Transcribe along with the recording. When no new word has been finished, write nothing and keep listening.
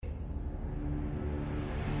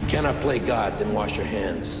cannot play God, then wash your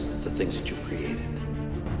hands of the things that you've created.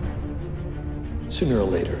 Sooner or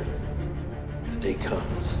later, the day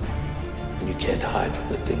comes when you can't hide from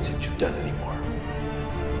the things that you've done anymore.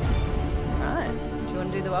 Right. Do you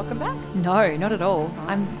want to do the welcome back? No, not at all.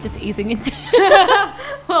 I'm just easing into.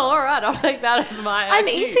 Well, all right. I'll take that as my. I'm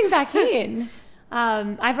easing back in.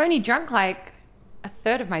 I've only drunk like a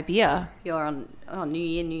third of my beer. You're on. Oh, New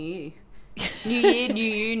Year, New You. New Year, New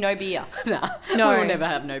You, no beer. Nah, No. we will never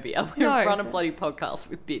have no beer. We No. run a bloody podcast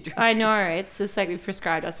with beer drinking. I know. It's just like we've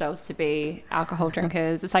prescribed ourselves to be alcohol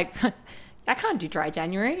drinkers. It's like, I can't do dry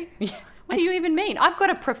January. What do you even mean? I've got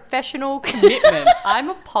a professional commitment. I'm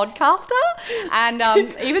a podcaster, and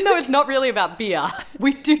even though it's not really about beer,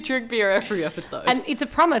 we do drink beer every episode. And it's a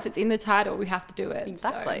promise. It's in the title. We have to do it.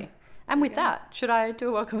 Exactly. And with that, should I do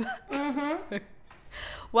a welcome back? Mm-hmm.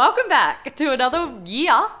 Welcome back to another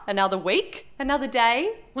year, another week, another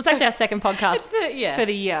day. Well, it's actually our second podcast for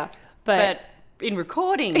the year. But in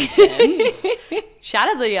recording sense,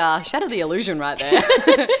 shattered the illusion right there.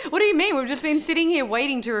 What do you mean? We've just been sitting here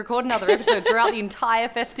waiting to record another episode throughout the entire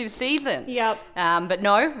festive season. Yep. But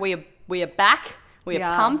no, we are back. We are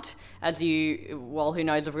Yeah. pumped. Who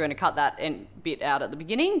knows if we're going to cut that bit out at the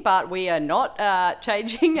beginning, but we are not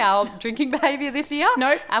changing our drinking behaviour this year.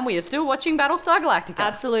 Nope. And we are still watching Battlestar Galactica.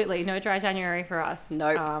 Absolutely. No dry January for us.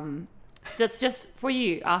 Nope. That's just for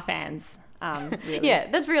you, our fans. Really. Yeah,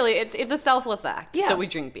 that's really, it's a selfless act Yeah. that we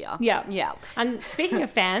drink beer. Yeah. Yeah. And speaking of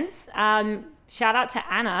fans, shout out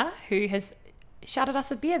to Anna, who has shouted us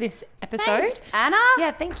a beer this episode. Thanks, Anna.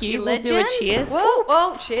 Yeah, thank you. You We'll do a legend. cheers.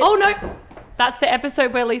 Whoa, shit. Oh, no. That's the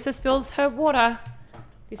episode where Lisa spills her water.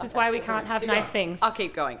 This is why we can't have nice things. I'll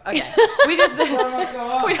keep going. Okay. We're like, yay,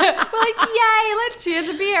 let's cheers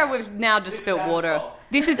a beer. We've now just spilled water.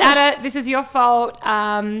 This is Anna. This is your fault.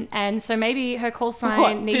 And so maybe her call sign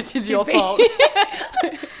What? needs This is to your be... fault.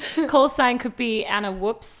 Call sign could be Anna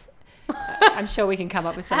Whoops. I'm sure we can come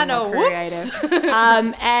up with something Anna more creative.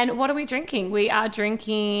 And what are we drinking? We are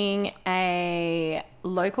drinking a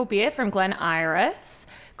local beer from Glen Iris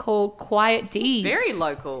called Quiet Deeds. Very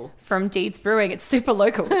local. From Deeds Brewing. It's super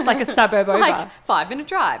local. It's like a suburb over. Like 5-minute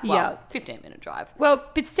drive. Well, Yeah. 15-minute drive. Well,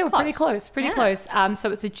 but still pretty Close. close. Yeah. Close. So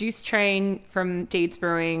it's a juice train from Deeds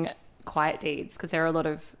Brewing, Quiet Deeds, because there are a lot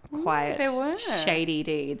of quiet, there were. shady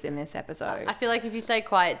deeds in this episode. I feel like if you say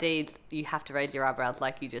quiet deeds, you have to raise your eyebrows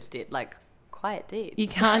like you just did. Like, quiet deeds. You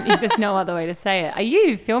can't, there's no other way to say it. Are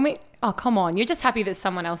you filming? Oh, come on. You're just happy that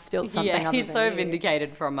someone else spilled something Yeah, other he's than so you.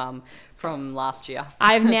 vindicated from last year.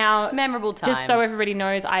 I've now... Memorable times. Just so everybody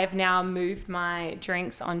knows, I have now moved my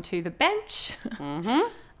drinks onto the bench. Mm-hmm.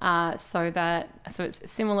 So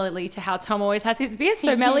it's similarly to how Tom always has his beer.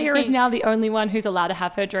 So Melia is now the only one who's allowed to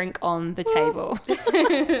have her drink on the table.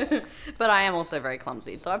 But I am also very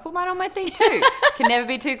clumsy, so I put mine on my seat too. Can never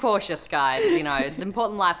be too cautious, guys. You know, it's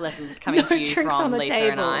important life lessons coming to you drinks on from the Lisa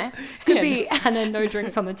table. and I. Could be Anna, no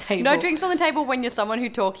drinks on the table. No drinks on the table when you're someone who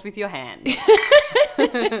talks with your hands.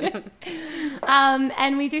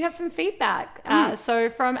 And we do have some feedback. So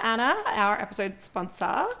from Anna, our episode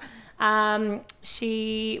sponsor,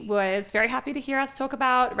 she was very happy to hear us talk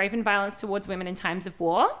about rape and violence towards women in times of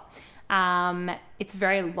war. It's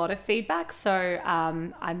a lot of feedback, so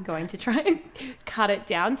I'm going to try and cut it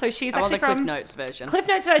down. So she's I want actually the from Cliff Notes version. Cliff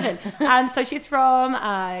Notes version. So she's from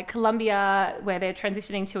Colombia, where they're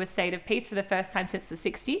transitioning to a state of peace for the first time since the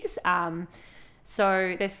 60s.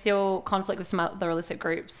 So there's still conflict with some other illicit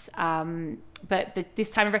groups. But this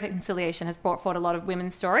time of reconciliation has brought forward a lot of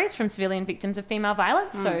women's stories from civilian victims of female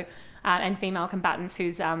violence. So and female combatants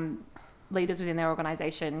whose leaders within their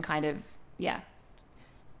organisation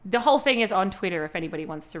the whole thing is on Twitter if anybody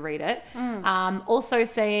wants to read it. Also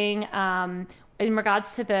saying in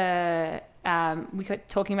regards to the we were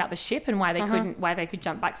talking about the ship and why they could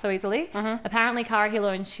jump back so easily. Apparently Cara Hilo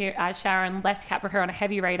and Sharon left Caprica on a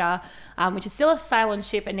heavy radar, which is still a Cylon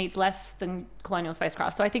ship and needs less than colonial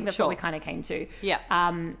spacecraft. So I think that's what we kind of came to. Yeah.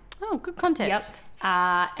 Oh, good context.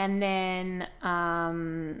 Yep. And then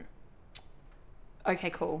okay,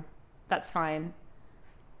 cool. That's fine.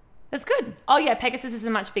 That's good. Oh yeah, Pegasus is a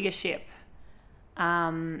much bigger ship.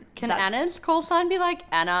 Can Anna's call sign be like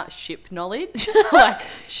Anna ship knowledge? Like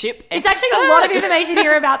ship It's actually got a lot of information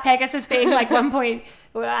here about Pegasus being like 1 point...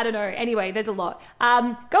 Well, I don't know. Anyway, there's a lot. Go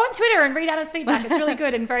on Twitter and read Anna's feedback. It's really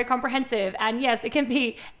good and very comprehensive. And yes, it can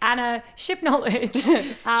be Anna ship knowledge.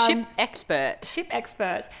 ship expert. Ship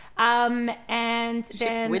expert. And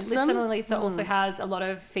then wisdom? Listener Lisa also has a lot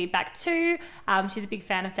of feedback too. She's a big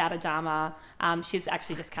fan of Dada Dharma. She's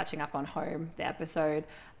actually just catching up on Home, the episode.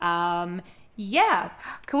 Yeah.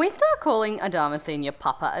 Can we start calling Adama Senior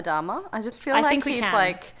Papa Adama? I just feel I like think we he's can.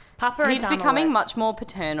 like Papa He's Adama becoming works. much more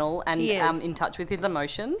paternal and He is. in touch with his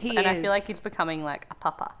emotions. He and I is. feel like he's becoming like a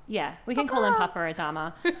papa. Yeah, we can call him Papa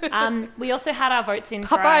Adama. We also had our votes in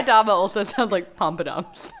for Papa Adama also sounds like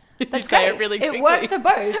Papadums. That's say great. it really quickly. It works for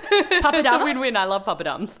both. Papa It's a Dama. win-win. I love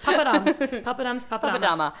Papadums. Papadums. Papadums.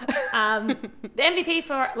 Papadama. Papadama. The MVP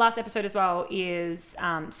for last episode as well is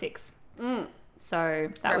 6. So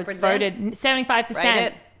that was Represent. voted 75%. Rate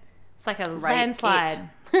it. It's like a Rate landslide.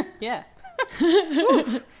 it. Yeah.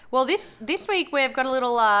 Oof. Well, this week we've got a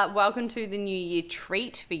little welcome to the new year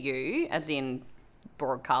treat for you, as in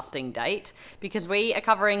broadcasting date, because we are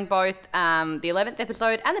covering both the 11th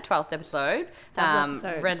episode and the 12th episode, Double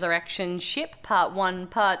episode. Resurrection Ship, Part 1,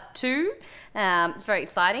 Part 2. It's very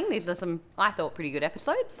exciting. These are some, I thought, pretty good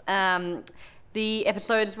episodes. The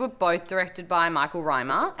episodes were both directed by Michael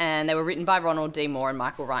Reimer, and they were written by Ronald D. Moore and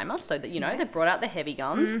Michael Reimer, so that, you know, they've brought out the heavy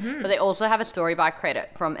guns. But they also have a story by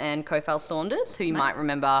credit from Anne Cofell Saunders, who you might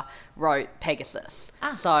remember wrote Pegasus.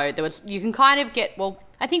 So there was, you can kind of get, well,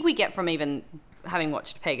 I think we get from even having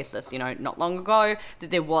watched Pegasus, you know, not long ago, that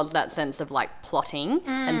there was that sense of like plotting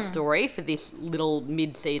and story for this little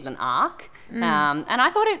mid-season arc. And I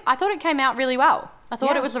thought it came out really well. I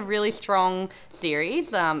thought it was a really strong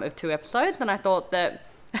series of 2 episodes, and I thought that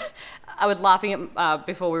I was laughing at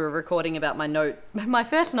before we were recording about my note. My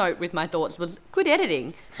first note with my thoughts was good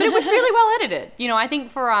editing, but it was really well edited. You know, I think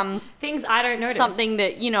for Things I don't notice. something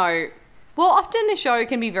that, you know, well, often the show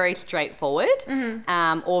can be very straightforward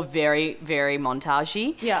or very, very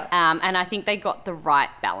montagey. Yeah. And I think they got the right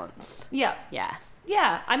balance. Yeah. Yeah.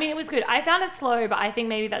 Yeah. I mean, it was good. I found it slow, but I think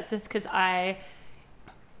maybe that's just because I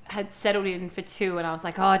had settled in for 2 and I was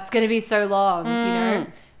like, oh, it's going to be so long, you know?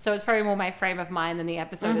 So it's probably more my frame of mind than the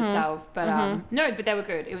episode itself. But no, but they were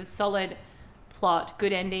good. It was solid plot,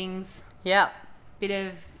 good endings, Yeah. bit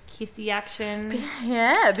of kissy action.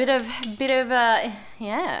 Yeah, a bit of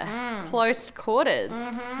close quarters.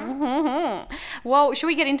 Well, should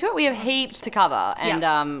we get into it? We have heaps to cover, and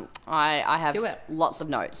I have do it. lots of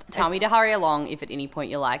notes. Tell me to hurry along if at any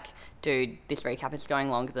point you're like, dude, this recap is going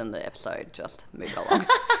longer than the episode. Just move along.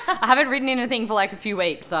 I haven't written anything for like a few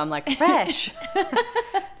weeks, so I'm like, fresh.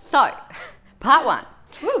 So, part 1.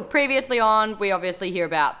 Woo. Previously on, we obviously hear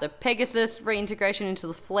about the Pegasus reintegration into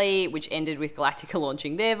the fleet, which ended with Galactica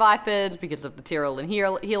launching their Vipers because of the Tyrell and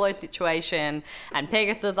Hilo situation, and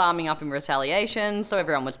Pegasus arming up in retaliation, so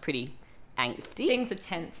everyone was pretty angsty. Things are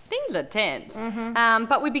tense. Things are tense.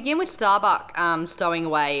 But we begin with Starbuck stowing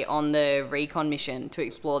away on the recon mission to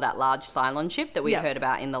explore that large Cylon ship that we heard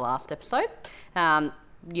about in the last episode.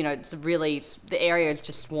 You know, it's really, the area is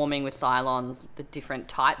just swarming with Cylons, the different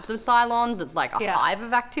types of Cylons. It's like a hive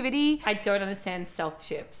of activity. I don't understand stealth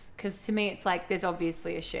ships because to me it's like there's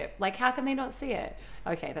obviously a ship. Like how can they not see it?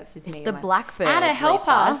 Okay, that's just me. It's the Blackbird. Anna, help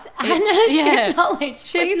Lisa. us. Anna, ship knowledge.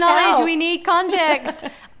 Ship Please knowledge, help. we need context.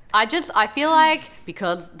 I feel like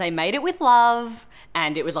because they made it with love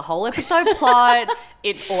and it was a whole episode plot,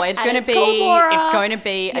 it's always And going to it's called Laura. it's going to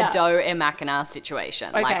be Yeah. a Doe and Machina situation.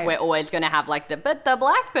 Okay. Like we're always going to have like the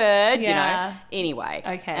Blackbird, you Yeah. know. Anyway.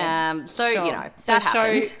 Okay. So Sure. you know, so that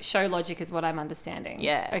happened. show logic is what I'm understanding.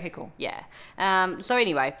 Yeah. Okay, cool. Yeah. So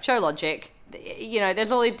anyway, show logic. You know,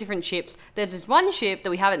 there's all these different ships. There's this one ship that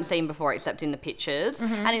we haven't seen before except in the pictures.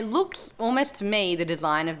 And it looks, almost to me, the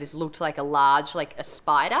design of this looked like a large, like a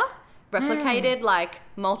spider, replicated like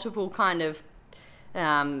multiple kind of,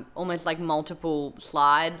 almost like multiple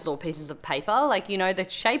slides or pieces of paper. Like, you know, the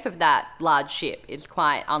shape of that large ship is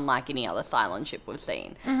quite unlike any other Cylon ship we've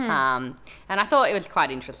seen. And I thought it was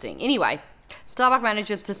quite interesting. Anyway, Starbuck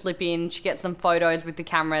manages to slip in. She gets some photos with the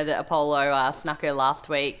camera that Apollo snuck her last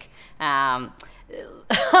week. I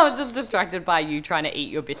was just distracted by you trying to eat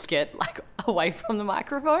your biscuit, like, away from the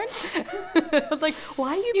microphone. I was like,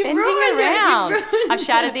 why are you bending ruined it. You around? ruined I've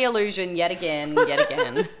shattered the illusion yet again.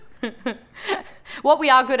 What we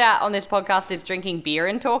are good at on this podcast is drinking beer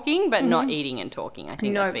and talking, but not eating and talking. I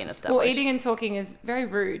think that's been established. Well, eating and talking is very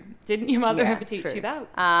rude. Didn't your mother ever teach true. you that?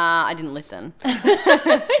 I didn't listen.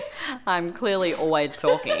 I'm clearly always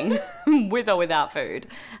talking, with or without food.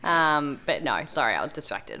 But no, sorry, I was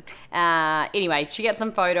distracted. Anyway, she gets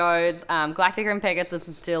some photos. Galactica and Pegasus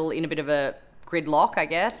is still in a bit of a gridlock, I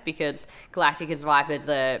guess, because Galactica's Vipers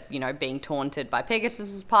are, you know, being taunted by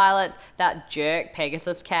Pegasus's pilots. That jerk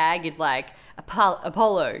Pegasus CAG is like,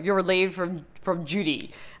 Apollo, you're relieved from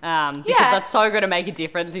duty. Because that's so going to make a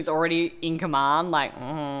difference. He's already in command. Like,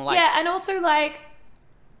 yeah, and also like,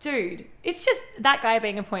 dude, it's just that guy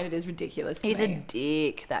being appointed is ridiculous to he's me. a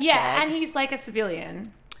dick, that Yeah, CAG. and he's like a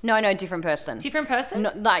civilian. No, different person. Different person?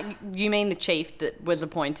 No, like, you mean the chief that was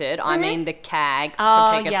appointed. I Mm-hmm. mean the CAG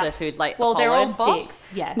Oh, from Pegasus, yeah. who's like Well, they're all Apollo's boss. dicks,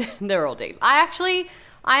 yes. They're all dicks. I actually,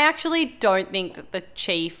 I actually don't think that the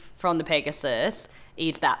chief from the Pegasus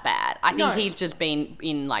is that bad. I think he's just been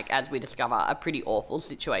in, like, as we discover, a pretty awful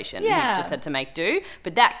situation. Yeah. He's just had to make do.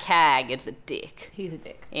 But that CAG is a dick. He's a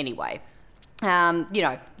dick. Anyway.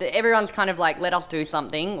 Everyone's kind of like, let us do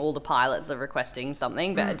something. All the pilots are requesting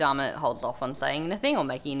something, but Adama holds off on saying anything or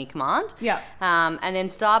making any command. Yeah. And then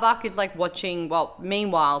Starbuck is like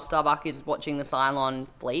meanwhile, Starbuck is watching the Cylon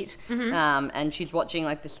fleet. And she's watching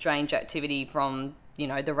like the strange activity from,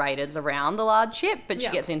 the raiders around the large ship, but she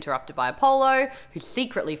gets interrupted by Apollo, who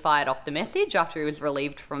secretly fired off the message after he was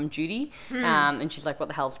relieved from duty. And she's like, what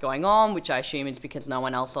the hell's going on? Which I assume is because no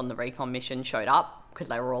one else on the recon mission showed up, because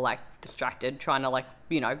they were all like distracted trying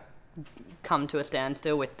to come to a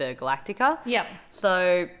standstill with the Galactica. Yeah.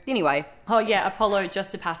 So anyway. Oh yeah, Apollo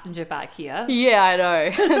just a passenger back here. Yeah, I know.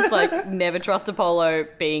 It's like, never trust Apollo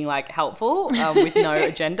being like helpful with no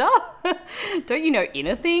agenda. Don't you know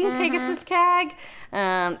anything, Pegasus CAG?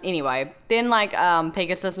 Anyway, then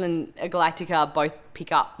Pegasus and Galactica both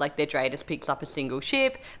pick up, like their Dratus picks up a single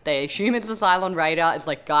ship. They assume it's a Cylon raider. It's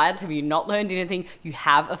like, guys, have you not learned anything? You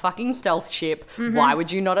have a fucking stealth ship. Why would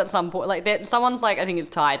you not at some point, like, someone's like, I think it's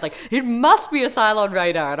Ty, it's like, it must be a Cylon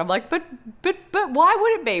raider. And I'm like, but why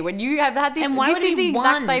would it be when you have had this? And why this would is the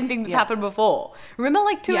exact same thing that's happened before. Remember,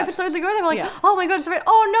 like 2 episodes ago, they were like, oh my god,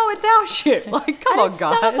 oh no, it's our ship. Like, come on,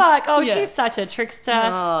 guys. Starbuck. Oh, she's such a trickster.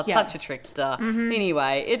 Oh, such a trickster.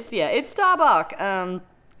 Anyway, it's Starbuck.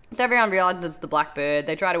 So everyone realizes it's the Blackbird.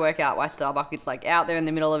 They try to work out why Starbuck is like out there in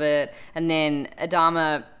the middle of it, and then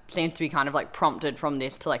Adama seems to be kind of like prompted from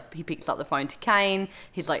this to like, he picks up the phone to Kane.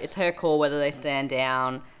 He's like, it's her call whether they stand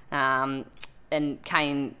down. And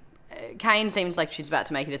Kane seems like she's about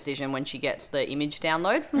to make a decision when she gets the image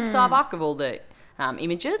download from Starbuck of all the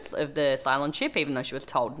images of the Cylon ship, even though she was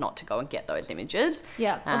told not to go and get those images.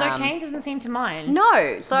 Yeah, although Kane doesn't seem to mind.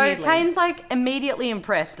 No, so weirdly. Kane's like immediately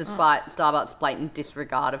impressed despite Starbuck's blatant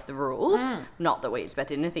disregard of the rules. Not that we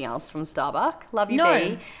expect anything else from Starbuck. Love you, No.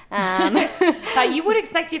 B. But you would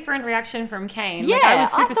expect different reaction from Kane. Yeah, Like, I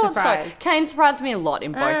was super thought surprised. so. Kane surprised me a lot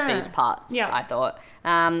in both these parts, Yeah. I thought.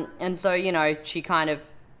 And so, she kind of,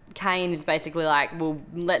 Kane is basically like, well,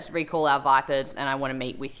 let's recall our Vipers and I want to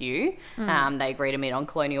meet with you. They agree to meet on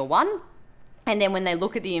Colonial 1. And then when they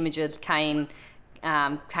look at the images, Kane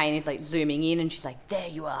is like zooming in and she's like, there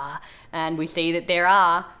you are. And we see that there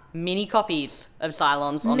are mini copies of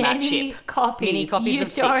Cylons on that ship. Mini copies you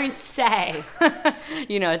of don't 6. say.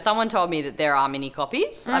 Someone told me that there are mini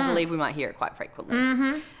copies. I believe we might hear it quite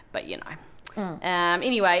frequently. But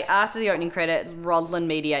anyway, after the opening credits, Roslin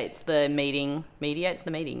mediates the meeting,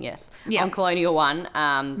 yes, on Colonial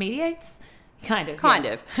 1. Mediates? Kind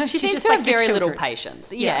of. She seems just to like have the very little children.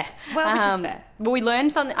 patience. Yeah. Well, which is fair. But we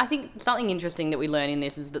learned something. I think something interesting that we learn in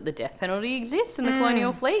this is that the death penalty exists in the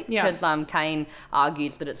Colonial Fleet. Yeah. Because Kane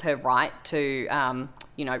argues that it's her right to,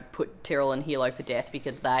 put Tyrrell and Hilo for death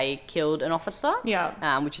because they killed an officer.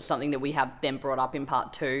 Yeah. Which is something that we have then brought up in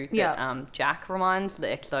part 2 that Jack reminds,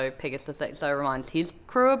 Pegasus XO reminds his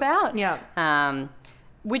crew about. Yeah.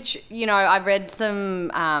 Which, I read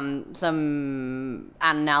some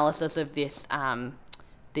analysis of this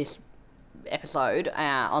this episode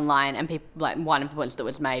online, and people, like, one of the points that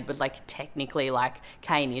was made was like, technically, like,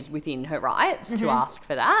 Kane is within her rights to ask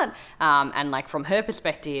for that, and like from her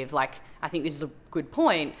perspective, like, I think this is a good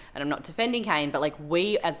point, and I'm not defending Kane, but like,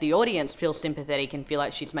 we as the audience feel sympathetic and feel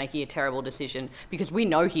like she's making a terrible decision because we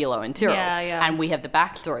know Hilo and Tyrrell, and we have the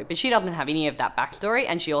backstory, but she doesn't have any of that backstory,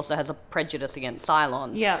 and she also has a prejudice against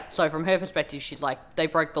Cylons. Yeah. So from her perspective, she's like, they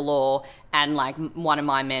broke the law, and like, one of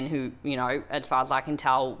my men who, as far as I can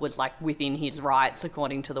tell, was like within his rights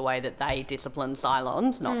according to the way that they discipline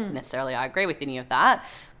Cylons. Not necessarily I agree with any of that.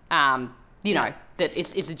 That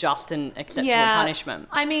it's a just and acceptable punishment.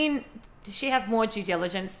 I mean, does she have more due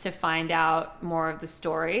diligence to find out more of the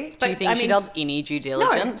story? Do you think she does any due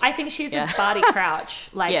diligence? No, I think she's a Barty Crouch.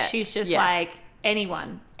 Like, she's just like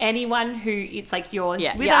anyone who it's like, you're with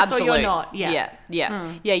us absolutely. or you're not.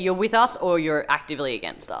 Yeah, you're with us or you're actively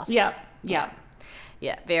against us. Yeah.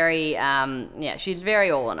 Very, she's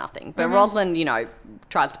very all or nothing. But Roslin,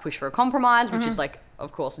 tries to push for a compromise, which is like,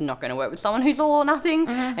 of course, not going to work with someone who's all or nothing.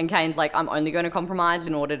 And Kane's like, I'm only going to compromise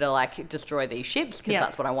in order to like destroy these ships because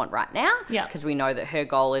that's what I want right now. Because we know that her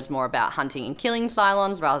goal is more about hunting and killing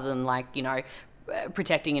Cylons rather than like,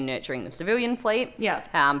 protecting and nurturing the civilian fleet.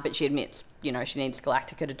 But she admits, she needs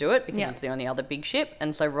Galactica to do it because it's the only other big ship.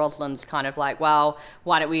 And so Roslin's kind of like, well,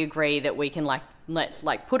 why don't we agree that we can like, let's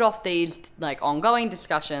like put off these like ongoing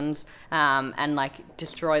discussions and like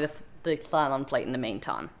destroy the Cylon fleet in the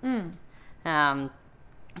meantime.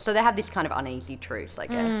 So they have this kind of uneasy truce, I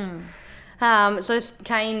guess. So it's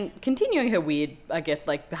Kane continuing her weird, I guess,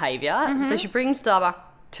 like behavior. Mm-hmm. So she brings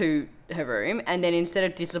Starbuck to her room, and then instead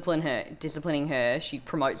of disciplining her, she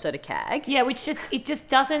promotes her to CAG. Yeah, which just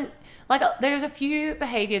doesn't, like, there's a few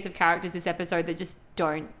behaviors of characters this episode that just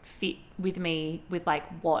don't fit with me with like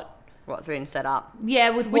What's been set up. yeah,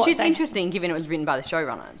 with Which what is they- interesting given it was written by the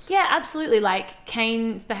showrunners. Yeah, absolutely. Like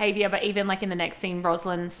Kane's behavior, but even like in the next scene,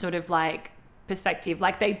 Rosalind's sort of like perspective,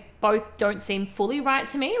 like they both don't seem fully right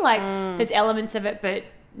to me. Like there's elements of it, but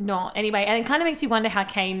not anyway. And it kind of makes you wonder how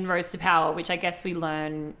Kane rose to power, which I guess we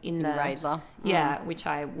learn in the Razor. Yeah, which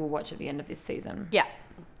I will watch at the end of this season. Yeah.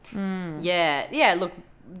 Yeah. Look,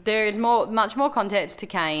 there is much more context to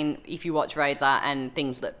Kane if you watch Razor, and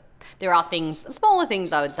there are smaller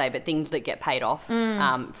things I would say, but things that get paid off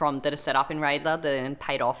from that are set up in Razor, then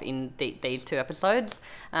paid off in these 2 episodes.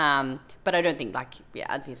 But I don't think, like, yeah,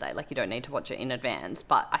 as you say, like, you don't need to watch it in advance.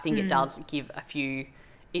 But I think it does give a few.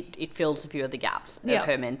 It fills a few of the gaps of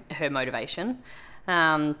her motivation.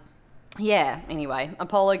 Anyway,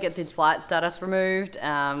 Apollo gets his flight status removed.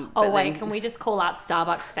 Can we just call out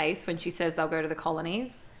Starbuck's face when she says they'll go to the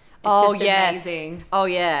colonies? Oh, just yes. amazing. Oh,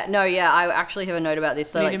 yeah. No, yeah, I actually have a note about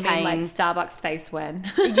this. So, like, Kane... like Starbuck's face when.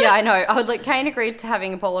 Yeah, I know. I was like, Kane agrees to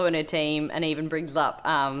having Apollo in her team and even brings up...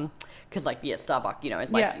 Because, like, yeah, Starbuck,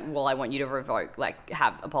 is like, well, I want you to revoke, like,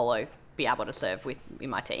 have Apollo be able to serve in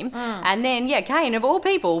my team. And then, yeah, Kane, of all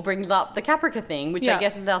people, brings up the Caprica thing, which I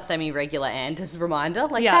guess is our semi-regular Anders reminder.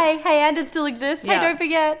 Like, hey, Anders still exists. Hey, don't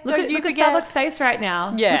forget. Look at Starbuck's face right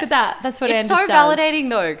now. Yeah. Look at that. That's what Anders does. It's so validating,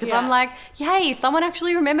 though, because I'm like, yay, someone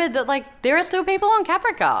actually remembered that, like, there are still people on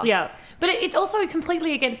Caprica. Yeah. But it's also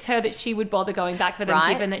completely against her that she would bother going back for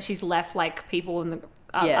them, given that she's left, like, people in the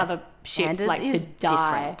other ships, Anders like, to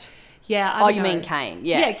die. Different. Yeah, I don't know. You mean Kane?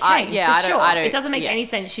 Yeah, yeah, Kane. For sure. I don't. It doesn't make any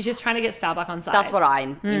sense. She's just trying to get Starbuck on side. That's what I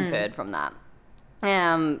inferred from that.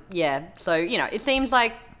 So it seems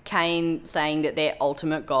like Kane saying that their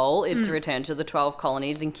ultimate goal is to return to the 12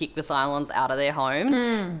 colonies and kick the Cylons out of their homes.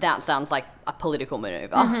 That sounds like a political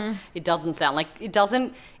maneuver. It doesn't sound like it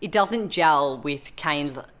doesn't gel with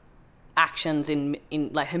Kane's actions in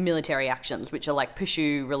like her military actions, which are like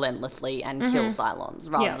pursue relentlessly and kill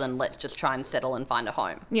Cylons rather than let's just try and settle and find a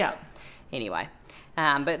home. Yeah. Anyway,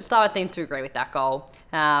 but Star Wars seems to agree with that goal.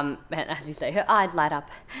 And as you say, her eyes light up.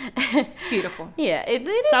 Beautiful. Yeah, it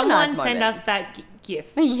is Someone a nice send moment. us that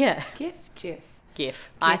GIF. Yeah. GIF.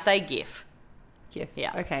 I say GIF. GIF.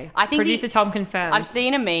 Yeah. Okay. I think Producer Tom confirms. I've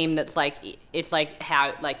seen a meme that's like, it's like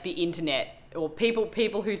how like the internet or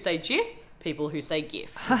people who say GIF, people who say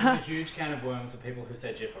GIF. This is a huge can of worms for people who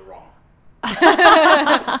said GIF are wrong.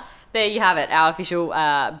 There you have it, our official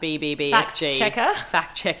BBBSG Fact checker.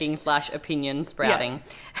 fact-checking / opinion sprouting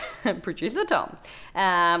producer Tom.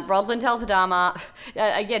 Rosalind tells Adama,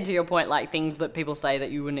 again to your point, like things that people say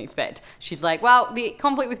that you wouldn't expect. She's like, well, the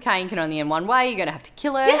conflict with Kane can only end one way. You're going to have to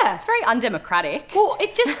kill her. Yeah. It's very undemocratic. Well,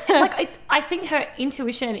 it just, like, I think her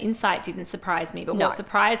intuition and insight didn't surprise me, but what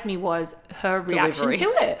surprised me was her reaction Delivery.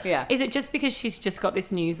 to it. Yeah. Is it just because she's just got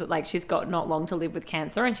this news that, like, she's got not long to live with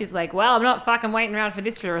cancer, and she's like, well, I'm not fucking waiting around for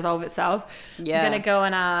this to resolve itself. Yeah. I'm going to go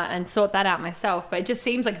and sort that out myself. But it just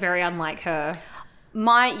seems, like, very unlike her.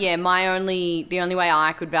 The only way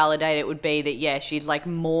I could validate it would be that, she's like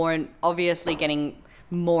obviously getting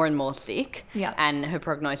more and more sick. Yeah. And her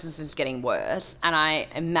prognosis is getting worse. And I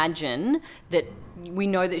imagine that we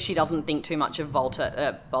know that she doesn't think too much of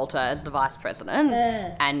Volta as the vice president,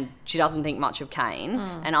 and she doesn't think much of Kane.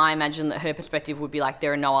 And I imagine that her perspective would be like,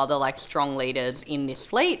 there are no other like strong leaders in this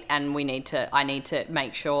fleet, and I need to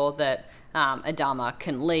make sure that Adama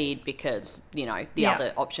can lead because the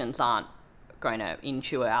other options aren't going to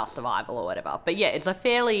ensure our survival or whatever. But yeah, it's a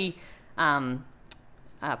fairly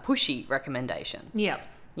pushy recommendation. Yeah.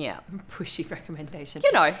 Yeah. Pushy recommendation.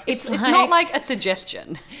 It's not like a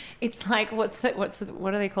suggestion. It's like, what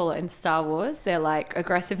do they call it in Star Wars? They're like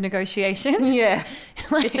aggressive negotiations. Yeah.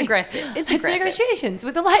 Like, It's aggressive. It's aggressive. negotiations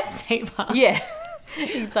with a lightsaber. Yeah.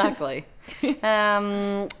 Exactly.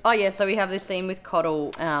 So we have this scene with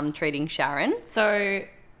Coddle treating Sharon. So,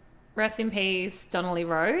 rest in peace, Donnelly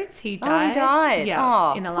Rhodes. He died. He died.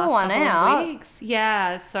 Yeah, in the last one couple out. of weeks.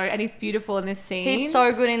 Yeah. So, and he's beautiful in this scene. He's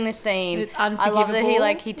so good in this scene. It's I love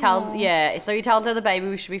that he tells Aww. So he tells her the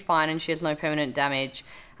baby should be fine and she has no permanent damage.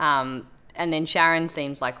 And then Sharon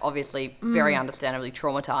seems like obviously very understandably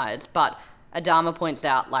traumatized, but Adama points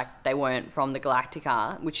out like they weren't from the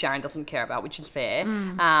Galactica, which Sharon doesn't care about, which is fair.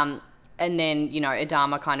 And then,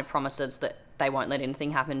 Adama kind of promises that they won't let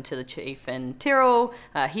anything happen to the Chief and Hilo,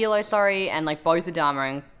 and like both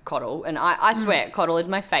Adama and Coddle, and I swear Coddle is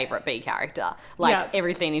my favourite B character. Like Yeah.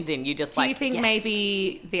 every scene he's in, you just Do like. you think yes.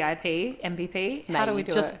 maybe VIP, MVP? How do we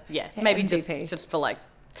do just, it? Yeah, maybe MVP. just for like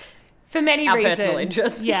For many our reasons. personal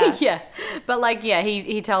interest. Yeah. yeah. But like, yeah,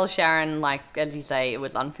 he tells Sharon, like, as you say, it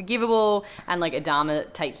was unforgivable, and like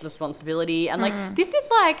Adama takes responsibility, and like this is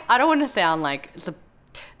like, I don't want to sound like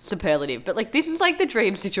superlative, but like this is like the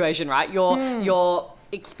dream situation, right? Your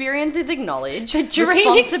experience is acknowledged. The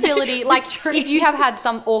dream responsibility, the like dream. if you have had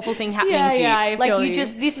some awful thing happening Yeah, to you, yeah, I like feel you you.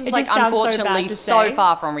 just this is It like just sounds so bad unfortunately to so say.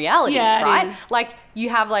 far from reality, Yeah, it right? is. Like you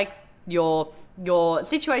have like your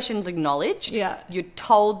situation's acknowledged. Yeah. You're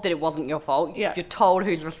told that it wasn't your fault. Yeah. You're told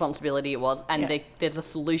whose responsibility it was, and Yeah. there's a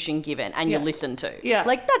solution given, and Yeah. you listen to. Yeah.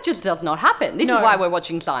 Like that just does not happen. This No. is why we're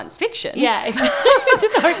watching science fiction. Yeah, exactly.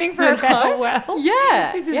 Just hoping for a better world.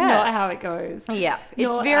 Yeah. This is yeah. not how it goes. Yeah. It's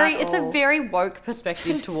Not very at it's a all. very woke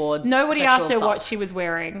perspective towards Nobody sexual asked her assault. what she was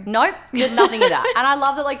wearing. Nope, there's nothing of that. And I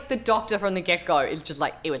love that, like, the doctor from the get-go is just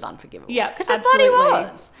like, it was unforgivable. Yeah, because it bloody absolutely.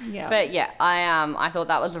 was. Yeah. But yeah, I thought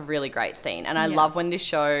that was a really great scene, and I Yeah. love when this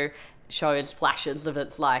show shows flashes of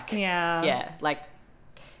its like, Yeah. like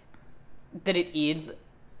that it is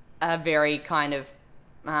a very kind of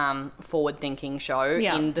forward-thinking show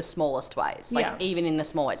Yeah. in the smallest ways, like Yeah. even in the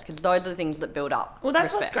small ways, because those are the things that build up. Well,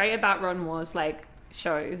 that's respect. what's great about Ron Moore's like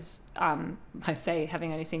shows. I say,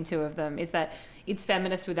 having only seen 2 of them, is that it's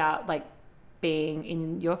feminist without like being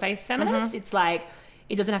in your face feminist. Mm-hmm. It's like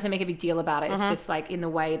it doesn't have to make a big deal about it. It's just like in the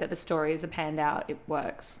way that the stories are panned out, it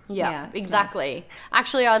works. Yeah, it's exactly.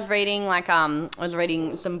 Actually, I was reading a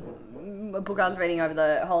book I was reading over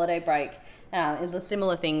the holiday break. Is a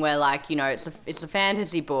similar thing where, like, you know, it's a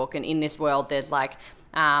fantasy book, and in this world there's like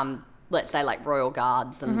let's say like royal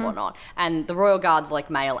guards and whatnot, and the royal guards are like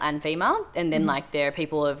male and female, and then like there are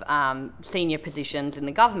people of senior positions in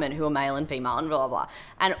the government who are male and female and blah blah blah.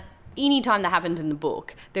 And any time that happens in the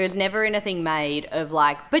book, there is never anything made of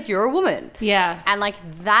like, but you're a woman. Yeah. And like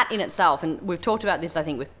that in itself, and we've talked about this I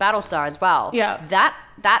think with Battlestar as well. Yeah.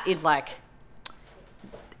 That is like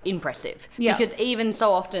impressive. Yeah. Because even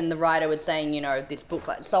so often the writer was saying, you know, this book,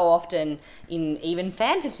 like so often in even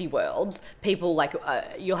fantasy worlds, people like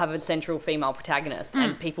you'll have a central female protagonist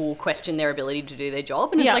and people will question their ability to do their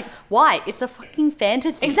job, and Yeah. it's like, why? It's a fucking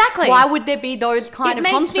fantasy. Exactly. Why would there be those kind It of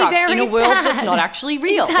makes me constructs in very a world that's sad. not actually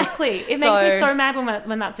real? Exactly. It makes me So- so mad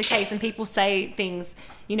when that's the case, and people say things,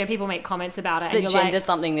 you know, people make comments about it, and That you're gender like,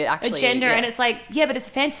 something that a actually gender, yeah. and it's like, yeah, but it's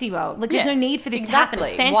a fantasy world. Like, there's Yeah, no need for this to happen. It's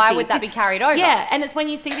exactly. fantasy. Why would that be carried over? Yeah, and it's when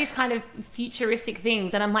you see these kind of futuristic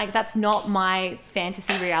things, and I'm like, that's not my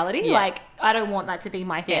fantasy reality. Yeah. Like, I don't want that to be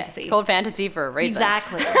my Yeah, fantasy. it's called fantasy for a reason.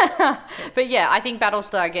 Exactly. But yeah, I think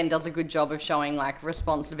Battlestar again does a good job of showing like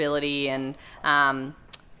responsibility, and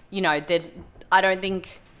you know,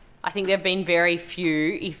 I think there've been very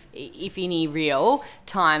few, if any, real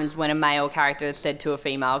times when a male character has said to a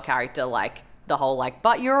female character like the whole like,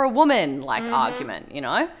 but you're a woman like argument, you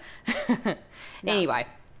know. Anyway,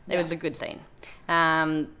 it was a good scene.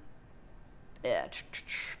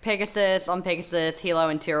 Pegasus, Hilo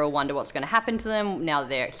and Tyrell wonder what's going to happen to them now that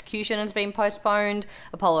their execution has been postponed.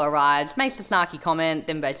 Apollo arrives, makes a snarky comment,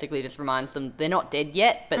 then basically just reminds them they're not dead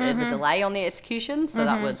yet, but there's a delay on the execution, so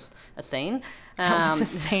that was a scene. That was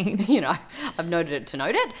a scene. You know, I've noted it to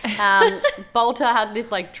note it. Bolter has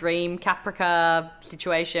this like dream Caprica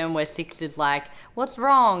situation where Six is like, what's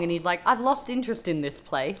wrong? And he's like, I've lost interest in this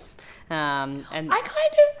place. And I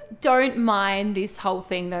kind of don't mind this whole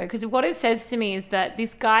thing though, because what it says to me is that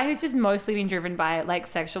this guy who's just mostly been driven by like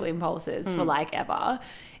sexual impulses for like ever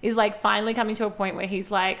is like finally coming to a point where he's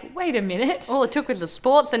like, wait a minute. all it took was a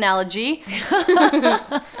sports analogy.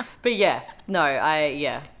 But yeah,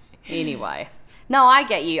 anyway. No, I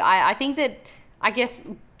get you. I think that, I guess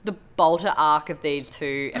the Bolter arc of these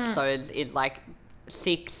 2 episodes is like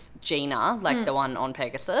Six, Gina, like the one on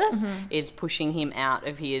Pegasus, is pushing him out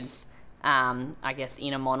of his, I guess,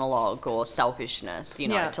 inner monologue or selfishness, you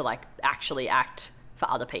know, Yeah. to like actually act for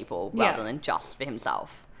other people Yeah. rather than just for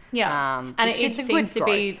himself. Yeah. And which it is a seems good to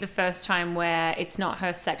be growth. the first time where it's not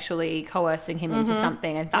her sexually coercing him into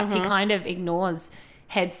something. In fact, he kind of ignores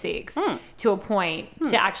Head Six to a point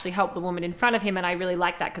to actually help the woman in front of him. And I really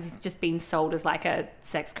like that because he's just been sold as like a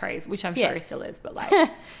sex craze, which I'm sure he Yes. still is, but like,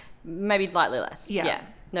 Maybe slightly less. Yeah.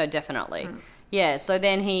 No, definitely. Yeah, so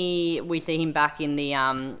then we see him back in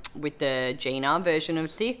the with the Gina version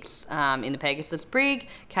of Six in the Pegasus brig.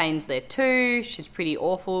 Kane's there too. She's pretty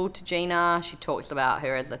awful to Gina. She talks about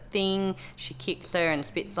her as a thing. She kicks her and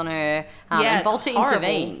spits on her. Yeah, and it's Bolter horrible.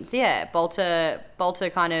 intervenes. Yeah, Bolter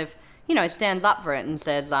kind of, you know, stands up for it and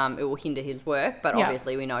says it will hinder his work, but Yeah.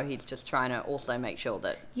 obviously we know he's just trying to also make sure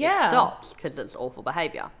that Yeah. it stops because it's awful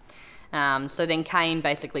behaviour. So then Kane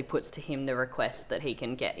basically puts to him the request that he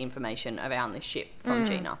can get information around this ship from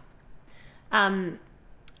Gina.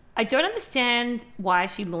 I don't understand why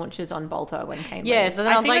she launches on Bolter when Kane Yeah, leaves. so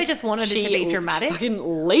then I was think like, they just wanted it to be dramatic.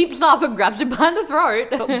 Fucking leaps up and grabs him by the throat.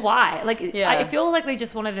 But why? Like, Yeah. I feel like they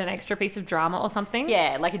just wanted an extra piece of drama or something.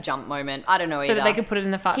 Yeah, like a jump moment. I don't know So either. that they could put it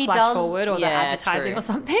in the He flash does- forward or the yeah, advertising true. or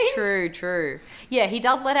something. True. Yeah, he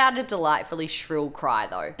does let out a delightfully shrill cry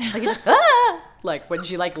though. Like he's like, ah! Like when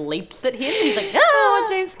she like leaps at him, he's like, ah! Oh,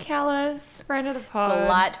 James Callis, friend of the pod.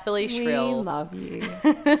 Delightfully We shrill. love you.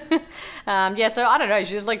 Yeah, so I don't know.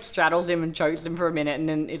 She just like straddles him and chokes him for a minute, and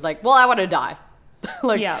then is like, "Well, I want to die."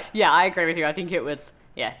 Like, Yeah. I agree with you. I think it was,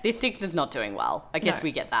 this 6 is not doing well. I guess No.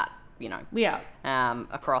 we get that, Yeah.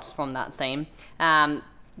 across from that scene.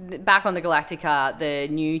 Back on the Galactica, the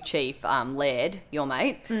new chief, Laird, your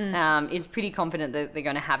mate, is pretty confident that they're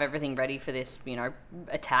going to have everything ready for this,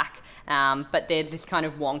 attack. But there's this kind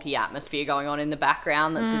of wonky atmosphere going on in the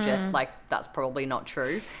background that suggests, like, that's probably not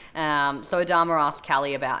true. So Adama asks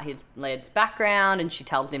Callie about Laird's background, and she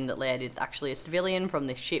tells him that Laird is actually a civilian from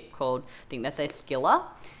this ship called, I think they say Skilla.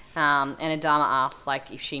 And Adama asks,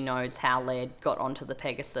 like, if she knows how Laird got onto the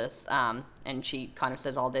Pegasus, and she kind of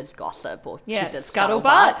says, "Oh, there's gossip," or Yeah, she says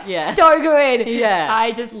scuttlebutt. Yeah, So good. Yeah.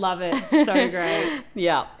 I just love it. So great.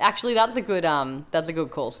 yeah. Actually, that's a good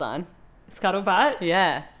call sign. Scuttlebutt.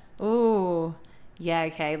 Yeah, Ooh. Yeah,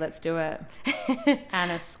 okay, let's do it.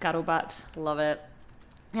 Anna Scuttlebutt. love it.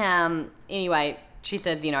 Anyway, she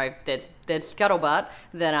says, there's scuttlebutt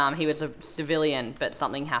that he was a civilian, but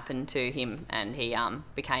something happened to him, and he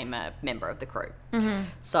became a member of the crew. Mm-hmm.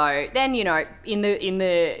 So then, in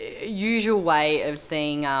the usual way of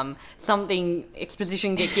seeing something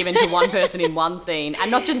exposition get given to one person in one scene,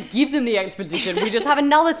 and not just give them the exposition, we just have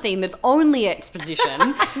another scene that's only exposition.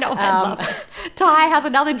 No, I love it. Ty has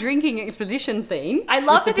another drinking exposition scene. I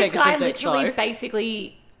love with that the this guy Pegasus literally XO.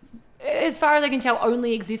 basically, as far as I can tell,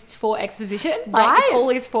 only exists for exposition. Like, Right? it's all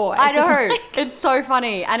he's for. I It's just know. like- It's so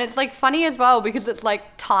funny. And it's like funny as well because it's like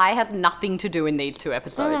Ty has nothing to do in these 2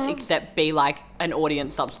 episodes except be like an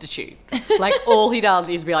audience substitute. Like all he does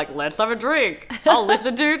is be like, let's have a drink. I'll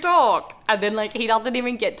listen to you talk. And then like he doesn't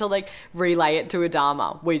even get to like relay it to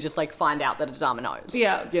Adama. We just like find out that Adama knows.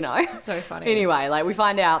 Yeah. So funny. Anyway, like we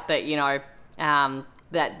find out that,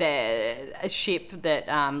 that a ship that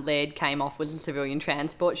Laird came off was a civilian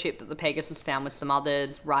transport ship that the Pegasus found with some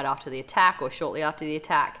others right after the attack or shortly after the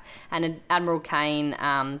attack. And Admiral Kane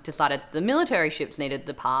decided the military ships needed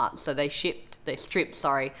the parts, so they stripped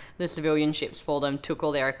the civilian ships for them, took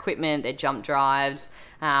all their equipment, their jump drives,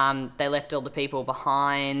 they left all the people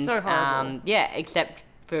behind. So horrible. Except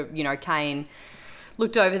for, Kane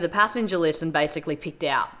looked over the passenger list and basically picked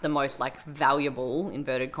out the most like valuable,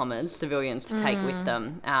 inverted commas, civilians to take with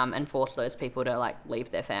them, and force those people to like leave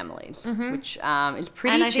their families, which is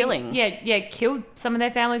pretty and I chilling. think, killed some of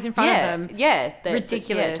their families in front of them.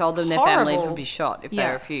 Ridiculous. Told them their families Horrible. would be shot if they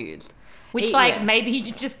Yeah. refused. Which, maybe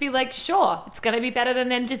you'd just be like, sure, it's going to be better than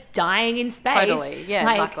them just dying in space. Totally. Yeah,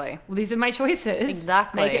 Like, exactly. Well, these are my choices.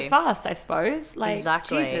 Exactly. Make it fast, I suppose. Like,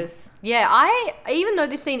 Exactly. Jesus. Yeah, even though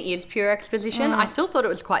this scene is pure exposition, I still thought it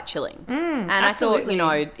was quite chilling. And absolutely.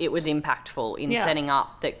 I thought, it was impactful in Yeah. setting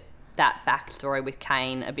up that backstory with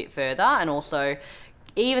Kane a bit further. And also,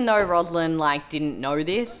 even though Rosalind, like, didn't know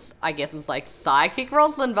this, I guess it's like psychic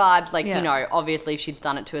Rosalind vibes. Like, Yeah. obviously she's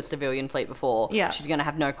done it to a civilian fleet before. Yeah. She's going to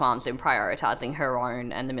have no qualms in prioritising her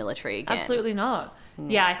own and the military again. Absolutely not.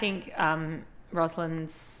 Yeah, I think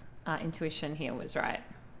Rosalind's intuition here was right.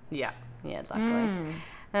 Yeah, exactly.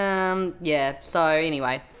 So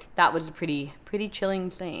anyway, that was a pretty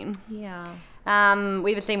chilling scene. Yeah.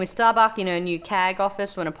 We have a scene with Starbuck in her new CAG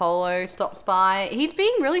office when Apollo stops by. He's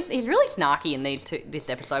really snarky in this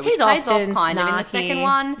episode, which He's pays off often kind of in the snarky. second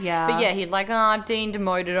one. Yeah. But yeah, he's like, I'm being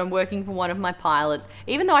demoted, I'm working for one of my pilots.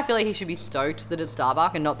 Even though I feel like he should be stoked that it's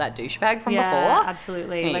Starbuck and not that douchebag from Yeah, before.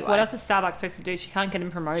 absolutely. Anyway. Like, what else is Starbucks supposed to do? She can't get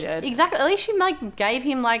him promoted. Exactly. At least she gave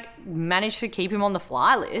him managed to keep him on the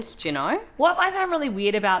fly list, What I found really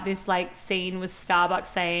weird about this scene was Starbucks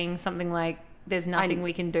saying something like, "There's nothing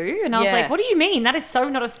we can do," and I was Yeah. like, "What do you mean? That is so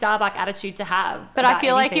not a Starbuck attitude to have." But I about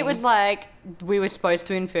feel like it anything." was we were supposed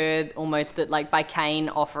to infer almost that by Kane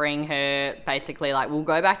offering her basically we'll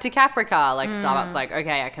go back to Caprica, Starbuck's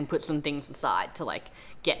okay, I can put some things aside to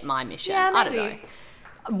get my mission. Yeah, I don't know. maybe.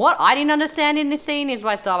 What I didn't understand in this scene is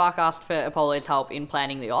why Starbuck asked for Apollo's help in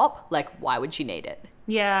planning the op. Why would she need it?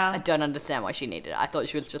 Yeah. I don't understand why she needed it. I thought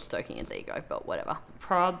she was just stoking his ego, but whatever.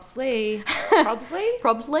 Probsly.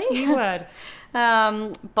 Probably. New word.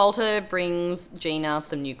 Bolter brings Gina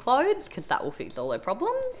some new clothes because that will fix all her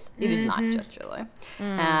problems. It is a nice gesture though.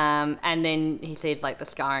 And then he sees like the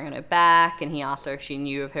scarring on her back, and he asks her if she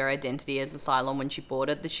knew of her identity as a Cylon when she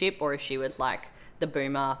boarded the ship, or if she was like the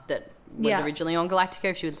boomer that was originally on Galactica,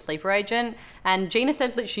 if she was a sleeper agent. And Gina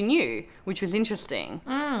says that she knew, which was interesting.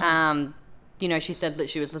 You know, she says that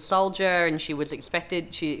she was a soldier and she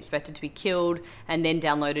expected to be killed and then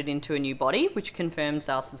downloaded into a new body, which confirms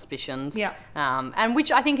our suspicions. Yeah. And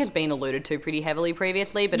which I think has been alluded to pretty heavily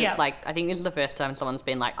previously, but Yeah. it's like, I think this is the first time someone's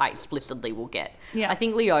been like, I explicitly will get. Yeah. I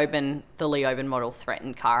think the Leoben model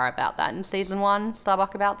threatened Kara about that in season 1,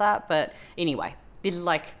 Starbuck about that. But anyway, this is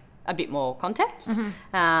like a bit more context.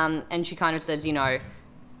 And she kind of says, you know,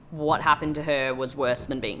 what happened to her was worse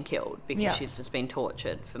than being killed because she's just been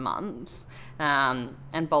tortured for months.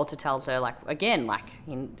 And Bolter tells her, like, again, like,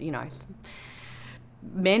 you know,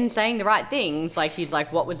 men saying the right things. Like, he's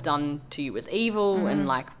like, what was done to you was evil, and,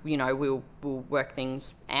 like, you know, we'll work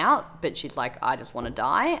things out. But she's like, I just want to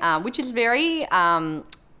die, which is very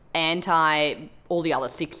anti all the other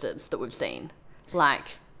Sixes that we've seen. Like,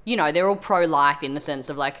 you know, they're all pro-life in the sense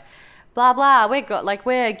of, like, blah blah,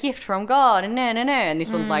 we're a gift from God, and and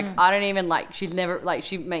this one's like, I don't even, like, she's never, like,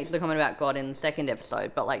 she makes the comment about God in the second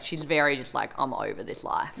episode, but like she's very just like, I'm over this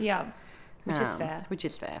life. Yeah. Which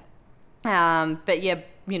is fair. But yeah,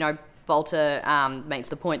 you know, Bolter makes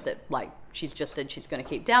the point that, like, she's just said she's going to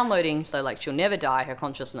keep downloading, so like she'll never die, her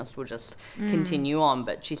consciousness will just continue on,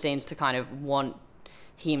 but she seems to kind of want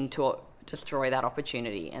him to destroy that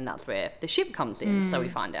opportunity, and that's where the ship comes in. So we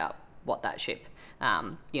find out what that ship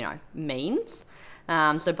you know, means.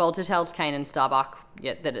 So Bolter tells Kane and Starbuck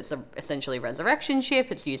that it's essentially a resurrection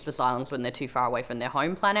ship. It's used for Cylons when they're too far away from their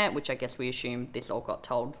home planet, which I guess we assume this all got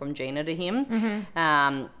told from Gina to him.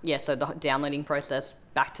 So the downloading process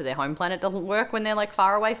back to their home planet doesn't work when they're like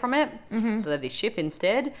far away from it. So they have this ship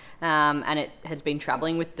instead. And it has been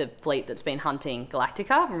traveling with the fleet that's been hunting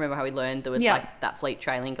Galactica. Remember how we learned there was like that fleet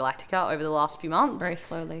trailing Galactica over the last few months? Very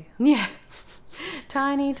slowly. Yeah.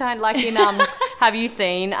 Tiny, like in have you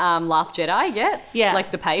seen Last Jedi yet? Yeah.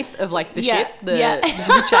 Like the pace of like the Yeah. ship, the Yeah.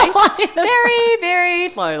 chase. Very, very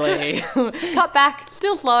slowly. Cut back,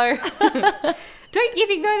 still slow. Don't you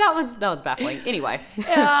think though that was baffling? Anyway.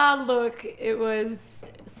 Look, it was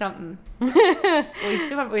something. We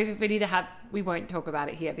need to have. We won't talk about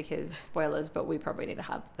it here because spoilers, but we probably need to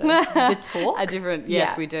have the talk. A different,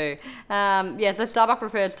 yes, we do. So Starbuck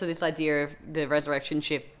refers to this idea of the resurrection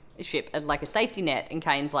ship as like a safety net, and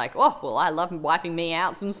Kane's like, oh well, I love wiping me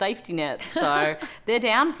out some safety nets, so they're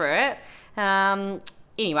down for it.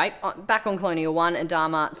 Anyway, back on Colonial 1,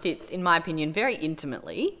 Adama sits, in my opinion, very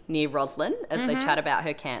intimately near Roslyn as they chat about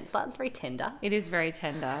her cancer. It's very tender. It is very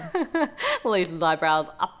tender. Lisa's eyebrows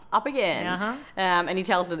up again. And he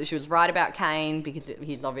tells her that she was right about Kane because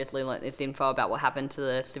he's obviously learnt this info about what happened to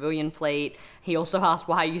the civilian fleet. He also asked,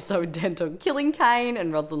 why are you so intent on killing Kane?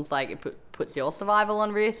 And Roslyn's like, it puts your survival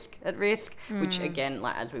at risk, which again,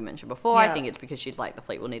 like as we mentioned before, I think it's because she's like, the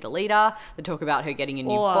fleet will need a leader. They talk about her getting a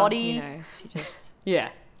new body. You know, she just... Yeah.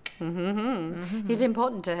 He's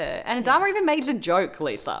important to her. And Adama even makes a joke,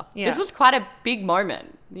 Lisa. Yeah. This was quite a big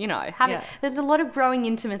moment, you know. There's a lot of growing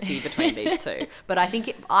intimacy between these two. But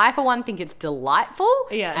I, for one, think it's delightful.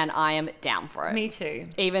 Yes. And I am down for it. Me too.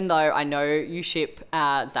 Even though I know you ship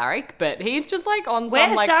Zarek, but he's just like on Where's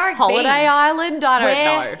some like Zarek holiday been? island. I don't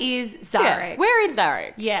know. Where is Zarek? Yeah. Where is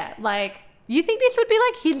Zarek? Yeah, like... You think this would be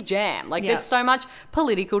like his jam? Like Yeah. there's so much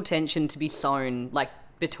political tension to be sown like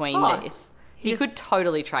between this. He could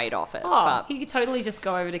totally trade off it. But, he could totally just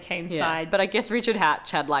go over to Kane's side. but I guess Richard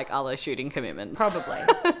Hatch had like other shooting commitments. Probably.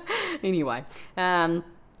 Anyway,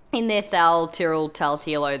 in their cell, Tyrrell tells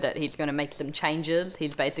Hilo that he's going to make some changes.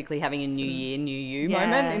 He's basically having a new year, new you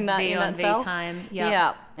moment in that V cell. time.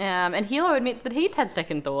 Yeah. And Hilo admits that he's had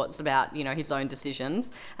second thoughts about, you know, his own decisions,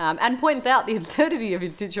 and points out the absurdity of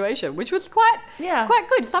his situation, which was quite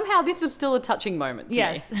good. Somehow this was still a touching moment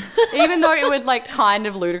to me. Even though it was like kind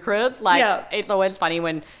of ludicrous. Like it's always funny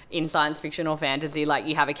when in science fiction or fantasy, like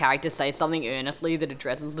you have a character say something earnestly that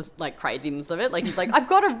addresses the like craziness of it. Like he's like,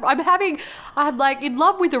 I'm like in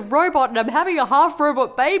love with a robot and I'm having a half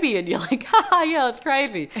robot baby, and you're like, haha, yeah, that's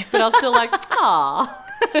crazy. But I'm still like,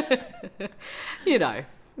 you know.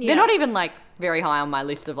 They're not even like very high on my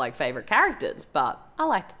list of like favorite characters, but I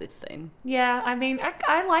liked this scene. Yeah, I mean,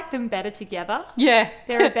 I like them better together. Yeah.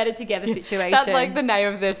 They're a better together situation. That's like the name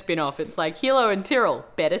of their spin-off. It's like Hilo and Tyrrell,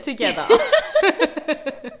 better together.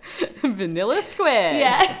 Vanilla Squared.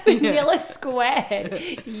 Yeah, Vanilla Squared.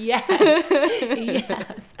 Yes.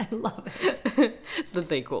 Yes, I love it. It's the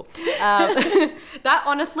sequel. That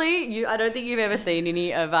honestly, I don't think you've ever seen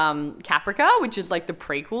any of Caprica, which is like the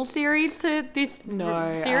prequel series to this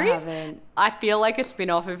series. I haven't. I feel like a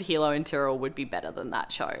spin-off of Hilo and Tyrrell would be better than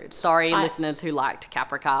that show. Sorry, listeners who liked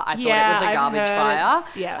Caprica. I thought it was a garbage fire.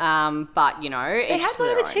 Yeah. But, you know, They had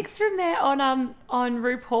one of the chicks from there on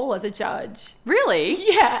RuPaul as a judge. Really?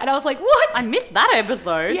 Yeah, and I was like, what? I missed that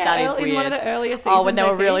episode. Yeah, that is in weird. one of the earlier seasons. Oh, when they I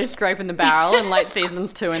were really think. scraping the barrel in like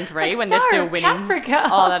seasons 2 and 3 like when they're Star still of winning. Caprica.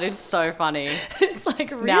 Oh, that is so funny. It's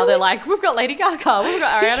like, really? Now they're like, we've got Lady Gaga, we've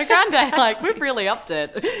got Ariana Grande. Like, we've really upped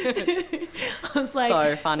it. I was like,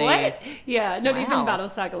 So funny. What? Yeah, not even Wow.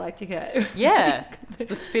 Battlestar Galactica. It was Yeah, like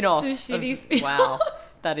the spin-off. the shitty of- spin-off. Wow,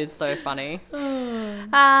 that is so funny. Okay,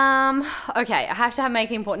 I have to make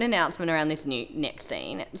an important announcement around this next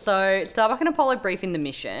scene. So Starbuck and Apollo briefing the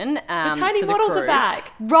mission. The tiny to the models crew. are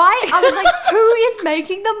back. Right? I was like, who is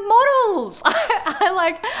making the models?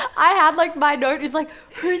 I had like my note is like,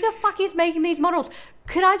 who the fuck is making these models?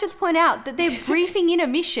 Could I just point out that they're briefing in a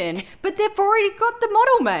mission, but they've already got the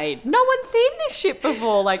model made. No one's seen this shit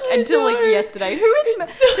before, like until like know. yesterday. Who is?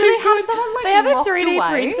 It's Do so they have good. someone like They have a locked 3D away?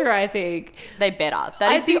 printer, I think. They better.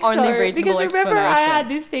 That I is the think only so, reasonable because remember explanation. I had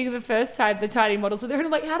this thing the first time the tiny models were there and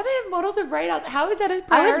I'm like, how do they have models of radars? How is that a I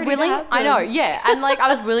priority was willing. to have I know, them? yeah, and like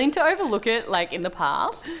I was willing to overlook it, like in the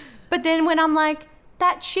past, but then when I'm like,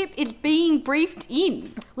 that ship is being briefed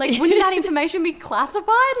in. Like, wouldn't that information be classified?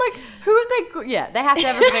 Like, who have they? Yeah, they have to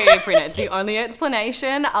have a 3D printer. It's the only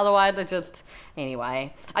explanation. Otherwise,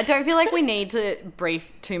 anyway. I don't feel like we need to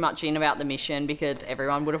brief too much in about the mission because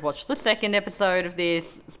everyone would have watched the second episode of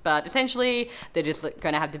this. But essentially, they're just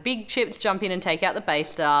going to have the big ships jump in and take out the base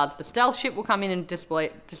stars. The stealth ship will come in and destroy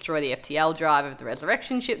the FTL drive of the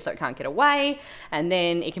resurrection ship so it can't get away. And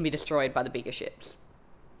then it can be destroyed by the bigger ships.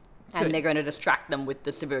 And Good. they're going to distract them with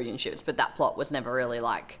the civilian ships, but that plot was never really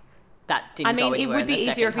like that. Didn't go I mean, it anywhere would in be the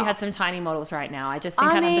easier second if we had half. some tiny models right now. I just think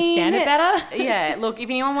I I'd understand mean, it better. Yeah, look, if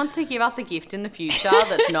anyone wants to give us a gift in the future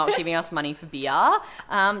that's not giving us money for beer,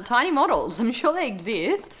 tiny models, I'm sure they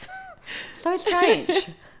exist. So strange.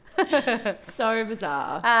 So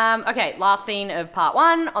bizarre. Okay, last scene of part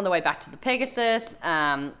 1. On the way back to the Pegasus,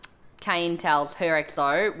 Kane tells her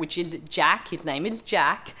XO, which is Jack, his name is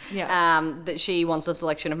Jack, Yeah. that she wants a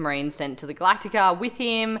selection of Marines sent to the Galactica with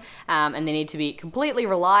him, and they need to be completely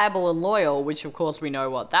reliable and loyal, which of course we know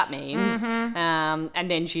what that means. And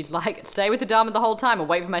then she's like, stay with the Dharma the whole time and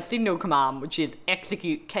wait for my signal command, which is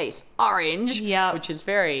execute case orange, Yep. which is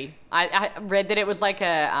very... I read that it was like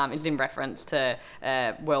it's in reference to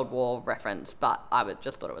World War reference, but I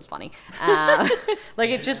just thought it was funny. Like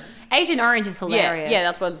it just... Agent Orange is hilarious. Yeah,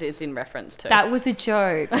 that's what it's in reference to. That was a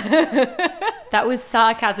joke. That was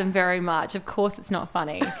sarcasm very much. Of course it's not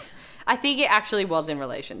funny. I think it actually was in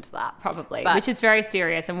relation to that. Probably. But- which is very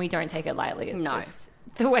serious and we don't take it lightly. It's No. just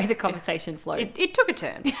the way the conversation flowed. It took a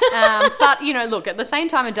turn. But, you know, look, at the same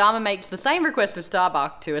time, Adama makes the same request of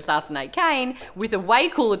Starbuck to assassinate Kane with a way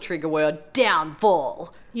cooler trigger word,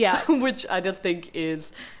 downfall. Yeah. Which I just think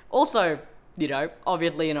is also, you know,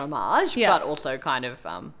 obviously an homage, Yeah. but also kind of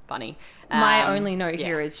funny. My only note yeah.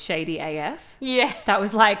 here is shady AF. Yeah. That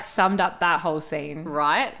was like summed up that whole scene.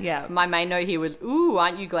 Right? Yeah. My main note here was, ooh,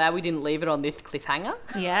 aren't you glad we didn't leave it on this cliffhanger?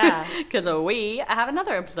 Yeah. Because we have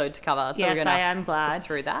another episode to cover. So Yes, we're going I to am glad. look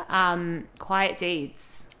through that. Quiet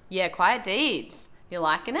Deeds. Yeah, Quiet Deeds. You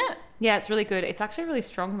liking it? Yeah, it's really good. It's actually really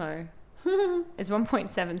strong though. It's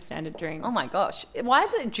 1.7 standard drinks. Oh my gosh. Why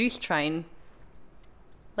is it Juice Train?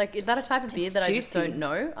 Like, is that a type of beer It's that I just juicy. don't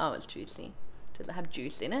know? Oh, it's juicy. Does it have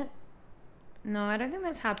juice in it? No, I don't think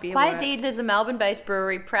that's how beer Quiet works. Deeds is a Melbourne-based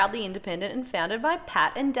brewery, proudly independent and founded by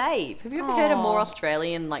Pat and Dave. Have you ever heard a more Aw.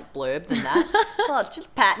 Australian, like, blurb than that? Well, it's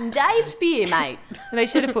just Pat and Dave's beer, mate. They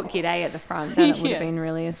should have put G'day at the front. Then it would Yeah. have been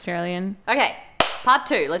really Australian. Okay, part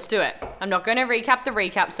 2. Let's do it. I'm not going to recap the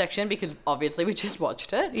recap section because obviously we just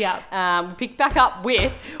watched it. Yeah. We'll pick back up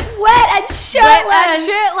with Wet and shirtless. Wet and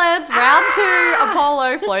shirtless. Round 2.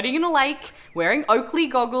 Apollo floating in a lake, wearing Oakley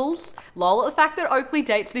goggles. Lol at the fact that Oakley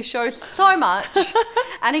dates this show so much.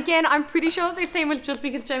 And again, I'm pretty sure that this scene was just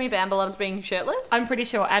because Jamie Bamber loves being shirtless. I'm pretty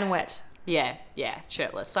sure, and wet. Yeah,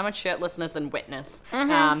 shirtless. So much shirtlessness and wetness.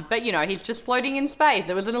 Mm-hmm. But you know, he's just floating in space.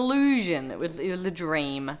 It was an illusion. It was a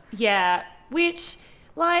dream. Yeah, which,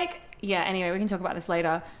 like, yeah, anyway, we can talk about this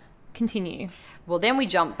later. Continue. Well, then we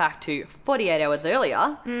jump back to 48 hours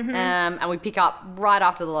earlier, and we pick up right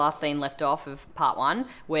after the last scene left off of part 1,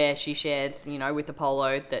 where she shares, with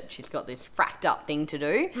Apollo that she's got this fracked up thing to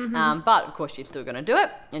do, but of course she's still going to do it,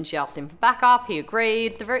 and she asks him for backup. He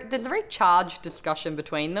agrees. There's a very charged discussion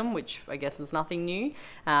between them, which I guess is nothing new,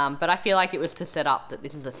 but I feel like it was to set up that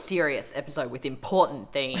this is a serious episode with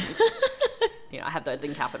important themes. I have those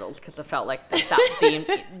in capitals because I felt like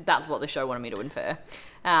that's what the show wanted me to infer.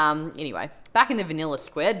 Anyway, back in the Vanilla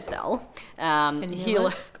Squared cell,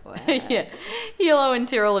 Hilo and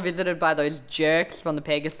Tyrell are visited by those jerks from the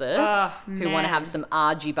Pegasus who want to have some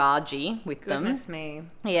argy-bargy with Goodness them. me.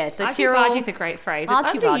 Yeah, so Argy-bargy is a great phrase. It's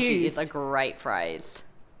argy-bargy is underused. a great phrase.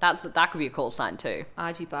 That could be a call sign too.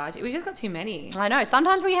 Argy-bargy. We just got too many. I know.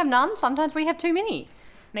 Sometimes we have none. Sometimes we have too many.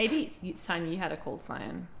 Maybe it's time you had a call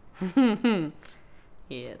sign.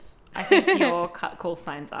 Yes. I think your call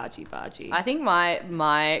sign's argy-bargy. I think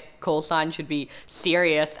my call sign should be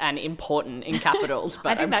serious and important in capitals.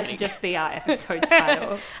 But I think that should just be our episode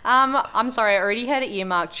title. I'm sorry, I already had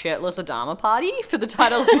earmarked Shirtless Adama Party for the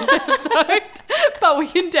title of this episode, but we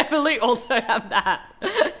can definitely also have that.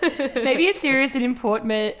 Maybe a serious and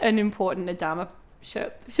important Adama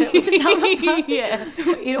shirtless Adama party. Yeah.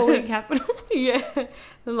 In all in capitals. Yeah.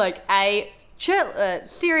 Like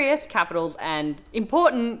serious capitals and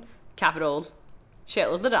important capitals,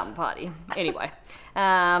 Shirtless Adama Party. Anyway,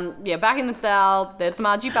 back in the cell, there's some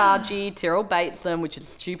argy-bargy. Tyrell baits them, which is a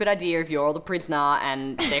stupid idea if you're the prisoner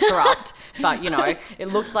and they're corrupt. But, it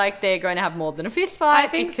looks like they're going to have more than a fist fight. I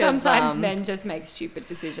think sometimes men just make stupid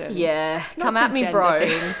decisions. Yeah, Not come to at me, gender bro.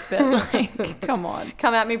 Things, but come on.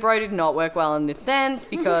 Come at me, bro did not work well in this sense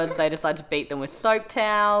because they decide to beat them with soap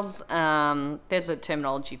towels. There's a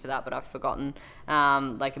terminology for that, but I've forgotten.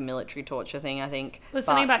 Like a military torture thing, I think. It was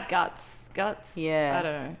something about guts. Yeah. I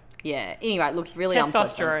don't know. Yeah. Anyway, it looks really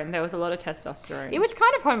unpleasant. Testosterone. There was a lot of testosterone. It was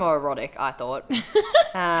kind of homoerotic, I thought.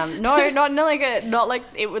 No, not like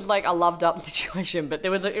it was like a loved up situation, but it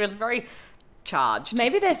was very charged.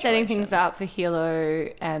 Maybe they're setting situation. things up for Hilo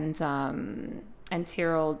and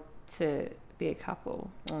Tyrell to be a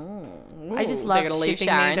couple. I just love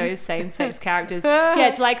shipping me those same-sex characters. Yeah,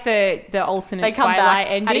 it's like the alternate they come Twilight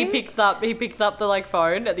back ending. and he picks up the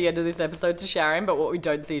phone at the end of this episode to Sharon, but what we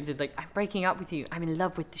don't see is he's like, I'm breaking up with you. I'm in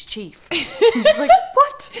love with this chief. She's like,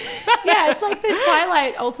 what? Yeah, it's like the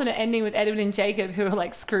Twilight alternate ending with Edward and Jacob who are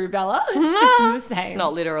like, screw Bella. It's just the same.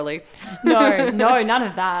 Not literally. No, none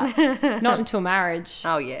of that. Not until marriage.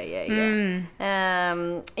 Oh yeah.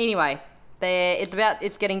 Anyway.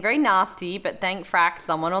 It's getting very nasty, but thank frack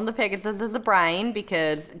someone on the Pegasus has a brain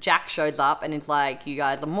because Jack shows up and is like, you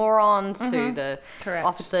guys are morons to the Correct.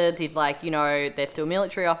 officers. He's like, they're still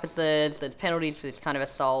military officers. There's penalties for this kind of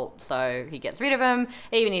assault. So he gets rid of them,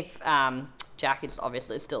 even if Jack is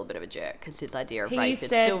obviously still a bit of a jerk because his idea of rape is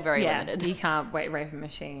still very limited. You can't rape a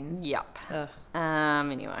machine. Yep. Ugh.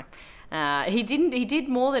 Anyway. He did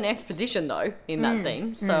more than exposition though in that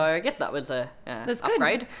scene, so I guess that was a That's good.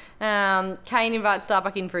 upgrade. Kane invites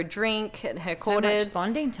Starbuck in for a drink at her quarters. So much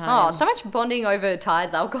bonding time. Oh, so much bonding over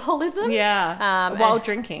Ty's alcoholism. Yeah. While and-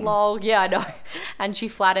 drinking. Lol, yeah, I know. And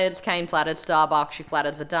Kane flatters Starbuck, she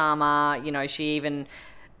flatters Adama, she even...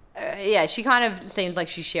 she kind of seems like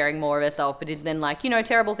she's sharing more of herself, but is then like,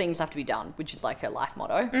 terrible things have to be done, which is like her life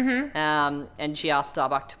motto. And she asks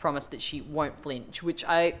Starbuck to promise that she won't flinch, which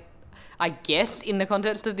I guess in the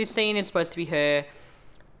context of this scene is supposed to be her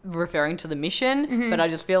referring to the mission, but I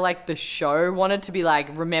just feel like the show wanted to be like,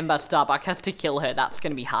 remember, Starbuck has to kill her. That's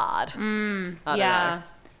going to be hard. I don't know.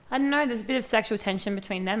 I don't know. There's a bit of sexual tension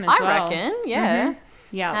between them as well. I reckon, yeah.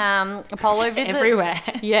 Yeah. Apollo Just visits everywhere.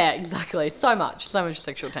 Yeah, exactly. So much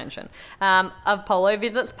sexual tension. Apollo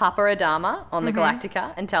visits Papa Adama on the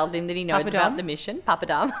Galactica and tells him that he knows Papa about Dom? the mission. Papa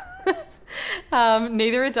Dama.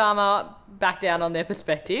 Neither Adama back down on their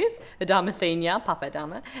perspective. Adama Senior, Papa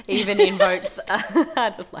Adama, even invokes,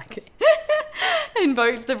 I just like it,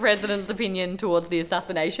 invokes the president's opinion towards the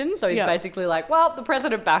assassination. So he's basically like, well, the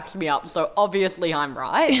president backs me up, so obviously I'm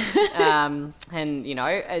right. And,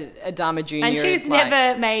 Adama Jr. And she's is like,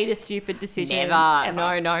 never made a stupid decision. never.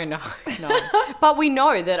 Ever. No. But we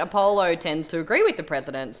know that Apollo tends to agree with the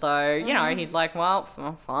president. So, he's like, well,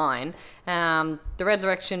 fine. The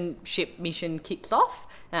resurrection ship mission kicks off.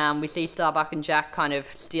 We see Starbuck and Jack kind of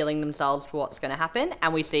steeling themselves for what's going to happen.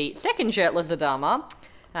 And we see second shirtless Adama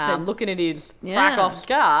looking at his frack off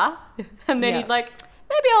scar. And then he's like,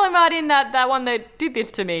 maybe I'll invite in that one that did this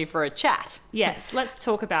to me for a chat. Yes, let's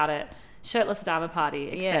talk about it. Shirtless Adama party,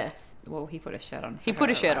 except Well, he put a shirt on. He put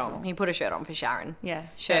a shirt on. He put a shirt on for Sharon. Yeah.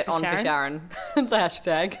 Shirt on for Sharon. It's the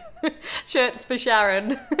hashtag. Shirts for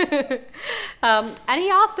Sharon. And he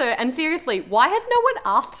asked her, and seriously, why has no one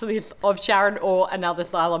asked this of Sharon or another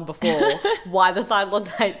Cylon before? Why the Cylons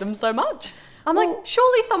hate them so much? I'm Well- like,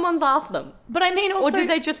 surely someone's asked them. But I mean, also. Or did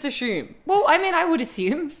they just assume? Well, I mean, I would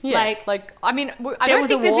assume. Yeah. I mean, I there don't was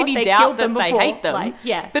think a there's war, any they doubt killed that them they before, hate them. like,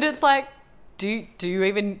 yeah. But it's like, do you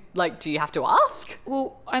even, like, do you have to ask?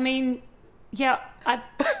 Well, I mean, yeah,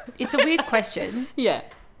 it's a weird question. Yeah.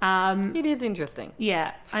 Um, It is interesting.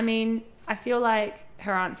 yeah, I mean, I feel like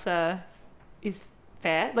her answer is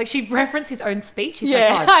fair. Like, she referenced his own speech. He's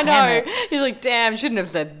Yeah, like, oh, I damn know. it. He's like, damn, shouldn't have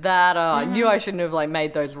said that. I knew I shouldn't have like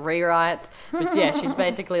made those rewrites. But yeah, she's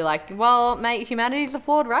basically like, well, mate, humanity's a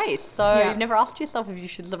flawed race, so Yeah. you've never asked yourself if you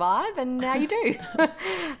should survive, and now you do.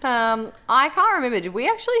 I can't remember. Did we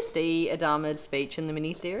actually see Adama's speech in the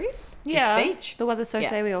miniseries? His Yeah, speech. the What So Yeah.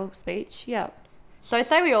 Say We All speech. Yeah. So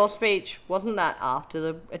say we all speech wasn't that after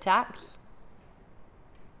the attacks?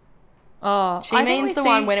 Oh, She I think means we the see-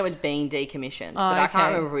 one when it was being decommissioned, but I okay. can't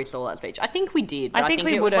remember if we saw that speech. I think we did. But I think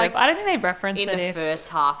we it would was have. like I don't think they'd reference in it the if. first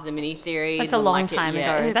half of the miniseries. That's a and, long like, time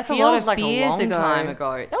yeah, ago. it That's a lot feels of like a years long ago. time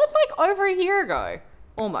ago. That was like over a year ago,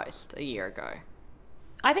 almost a year ago.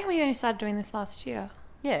 I think we only started doing this last year.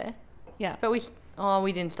 Yeah, Yeah. but we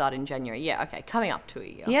didn't start in January. Yeah, okay, coming up to a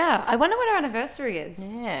year. Yeah. I wonder when our anniversary is.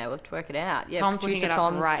 Yeah, we'll have to work it out. Yeah, Tom's looking producer it up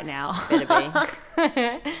Tom's right now. better be.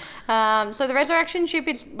 So the resurrection ship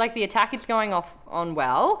is like the attack is going off on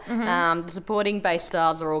well. The supporting base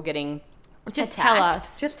stars are all getting Just attacked. tell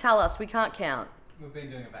us. Just tell us. We can't count. We've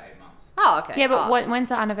been doing it for 8 months. Oh, okay. Yeah, but Oh.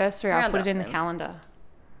 when's our anniversary? I'll Round put up it in the then. calendar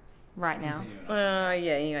right now. Continue on.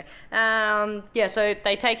 Yeah, anyway. Yeah, so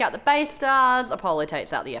they take out the base stars, Apollo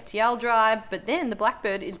takes out the FTL drive, but then the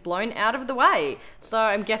Blackbird is blown out of the way. So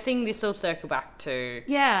I'm guessing this will circle back to...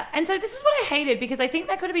 Yeah, and so this is what I hated because I think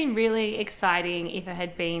that could have been really exciting if it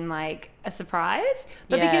had been like a surprise.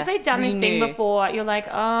 But Yeah, because they'd done we this thing knew. before, you're like,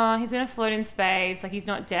 oh, he's gonna float in space, like he's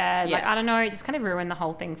not dead. Like Yeah. I don't know, it just kind of ruined the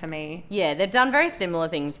whole thing for me. Yeah, they've done very similar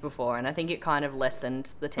things before, and I think it kind of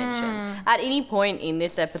lessened the tension. At any point in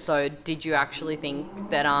this episode, did you actually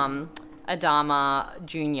think that Adama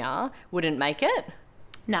Jr. wouldn't make it?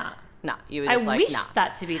 Nah. Nah, you were I just like, wish nah.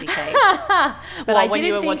 that to be the case, Well, but I when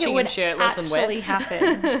you didn't were think it watching would him shirtless and wet. actually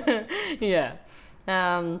happen. Yeah.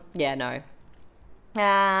 Yeah, no.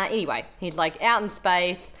 Anyway, he's like out in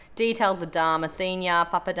space, details Adama Senior,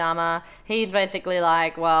 Papa Dama. He's basically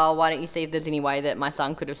like, well, why don't you see if there's any way that my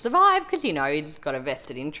son could have survived? Because, you know, he's got a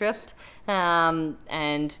vested interest.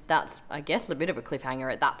 And that's, I guess, a bit of a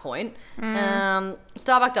cliffhanger at that point.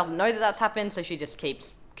 Starbuck doesn't know that that's happened, so she just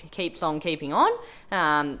keeps on keeping on.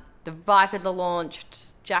 The Vipers are launched.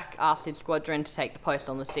 Jack asks his squadron to take the post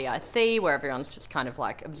on the CIC, where everyone's just kind of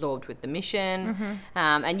like absorbed with the mission.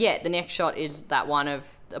 And yeah, the next shot is that one of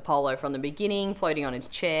Apollo from the beginning, floating on his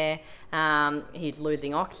chair. He's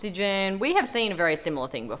losing oxygen. We have seen a very similar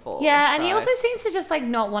thing before. Yeah, and he so- also seems to just like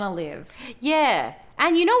not want to live. Yeah.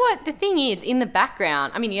 And you know what? The thing is, in the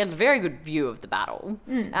background, I mean, he has a very good view of the battle.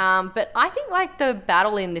 But I think, like, the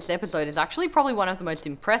battle in this episode is actually probably one of the most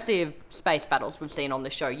impressive space battles we've seen on the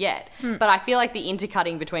show yet. But I feel like the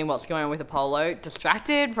intercutting between what's going on with Apollo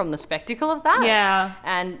distracted from the spectacle of that. Yeah.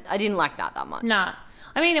 And I didn't like that much. Nah.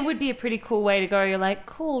 I mean, it would be a pretty cool way to go. You're like,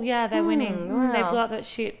 cool, yeah, they're winning. They wow. blew up that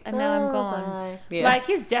shit, and now I'm gone. Bye. Yeah. Like,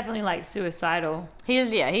 he's definitely like suicidal.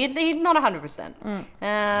 He's not 100%.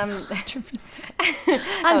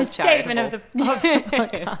 100%. Understatement of the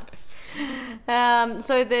podcast.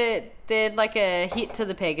 So there's like a hit to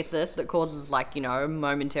the Pegasus that causes like, you know, a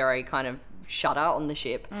momentary kind of shudder on the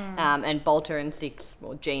ship. And Bolter and Six,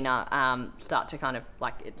 or Gina, start to kind of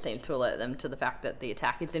like, it seems to alert them to the fact that the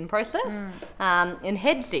attack is in process. And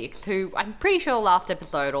Head Six, who I'm pretty sure last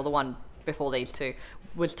episode or the one before these two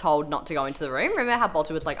was told not to go into the room. Remember how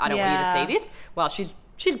Bolter was like, I don't want you Yeah. to see this? Well, she's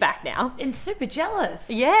back now. And super jealous.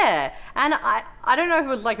 Yeah, and I don't know if it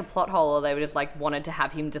was like a plot hole or they were just like wanted to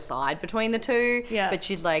have him decide between the two. Yeah. But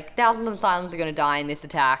she's like, thousands of Cylons are going to die in this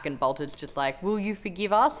attack, and Bolter's just like, will you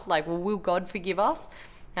forgive us? Like, will God forgive us?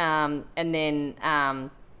 And then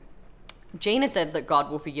Gina says that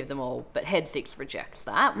God will forgive them all, but Head Six rejects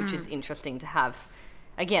that, which is interesting to have.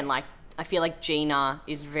 Again, like, I feel like Gina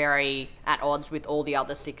is very at odds with all the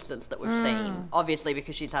other Sixes that we've seen. Obviously,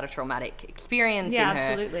 because she's had a traumatic experience Yeah, in her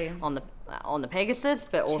absolutely. on the Pegasus,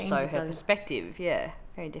 but also Changes her those. perspective. Yeah,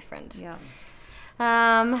 very different. Yeah.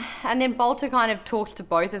 And then Bolter kind of talks to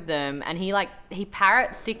both of them, and he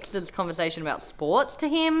parrots Six's conversation about sports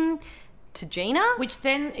to Gina. Which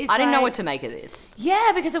then is I didn't know like- what to make of this.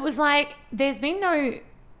 Yeah, because it was like there's been no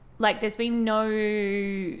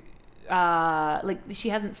like she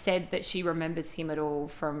hasn't said that she remembers him at all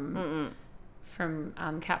from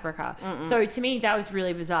Caprica. So to me that was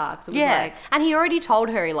really bizarre, because it was like, and he already told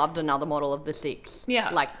her he loved another model of the Six. Yeah.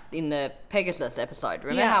 Like in the Pegasus episode.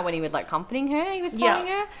 Remember Yeah. how when he was like comforting her, he was telling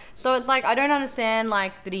her? So it's like, I don't understand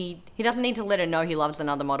like that he doesn't need to let her know he loves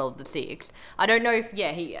another model of the Six. I don't know if,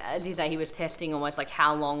 he, as you say, he was testing almost like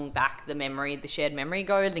how long back the shared memory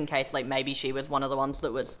goes, in case like maybe she was one of the ones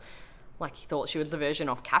that was like he thought she was the version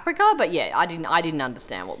of Caprica, but I didn't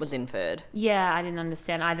understand what was inferred. Yeah, I didn't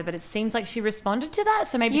understand either, but it seems like she responded to that,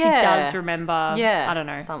 so maybe she does remember. Yeah, I don't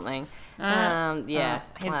know. something.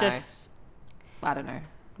 Just, I don't know.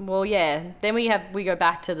 Well, then we go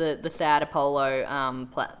back to the sad Apollo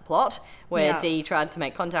plot where Dee tries to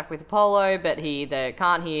make contact with Apollo, but he either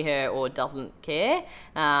can't hear her or doesn't care.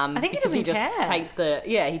 I think he doesn't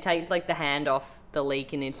care. He takes like the hand off the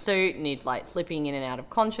leak in his suit, and he's like slipping in and out of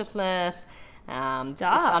consciousness. It's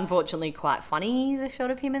unfortunately quite funny, the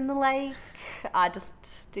shot of him in the lake. I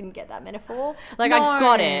just didn't get that metaphor. Like, No.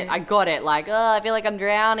 I got it. Like, I feel like I'm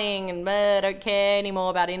drowning and I don't care anymore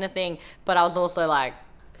about anything. But I was also like,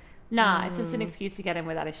 Nah, it's just an excuse to get him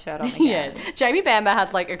without his shirt on yeah. again. Jamie Bamber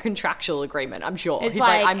has like a contractual agreement, I'm sure. It's He's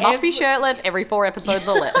like, like I must be shirtless every 4 episodes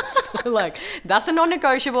or less. Like, that's a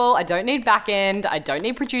non-negotiable. I don't need back end. I don't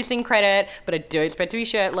need producing credit, but I do expect to be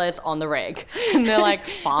shirtless on the reg. And they're like,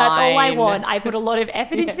 fine. That's all I want. I put a lot of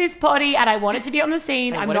effort into this potty, and I want it to be on the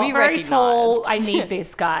scene. I'm want to not be very tall. recognised. I need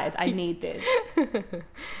this, guys. I need this.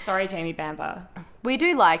 Sorry, Jamie Bamber. We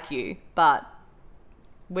do like you, but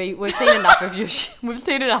we've seen enough of your shirtless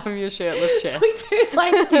chest. We do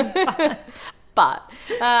like you. But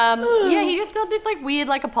he just does this like weird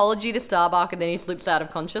like apology to Starbuck, and then he slips out of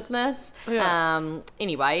consciousness.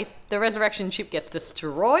 Anyway, the resurrection ship gets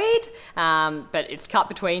destroyed, but it's cut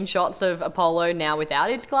between shots of Apollo now without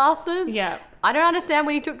his glasses. Yeah. I don't understand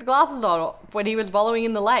when he took the glasses on when he was wallowing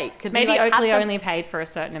in the lake. Cause Maybe he, like, Oakley had them- only paid for a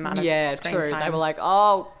certain amount of screen true. time. They were like,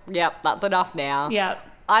 oh, yep, that's enough now. Yeah.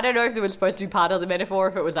 I don't know if it was supposed to be part of the metaphor,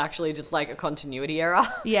 if it was actually just like a continuity error.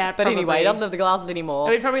 Yeah, But anyway, he probably. doesn't have the glasses anymore.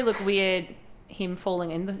 It would probably look weird, him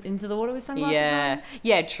falling into the water with sunglasses on.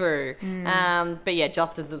 Yeah, true. But yeah,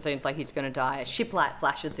 just as it seems like he's going to die, a ship light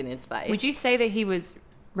flashes in his face. Would you say that he was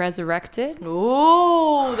resurrected?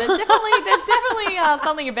 Ooh, there's definitely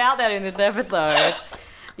something about that in this episode.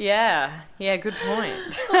 Yeah, good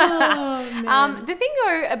point. The thing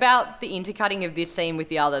though about the intercutting of this scene with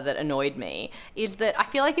the other that annoyed me is that I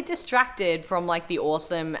feel like it distracted from like the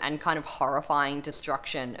awesome and kind of horrifying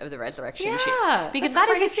destruction of the resurrection ship. Because that's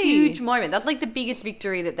that is a crazy. huge moment. That's like the biggest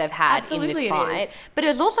victory that they've had Absolutely in it this fight. is. But it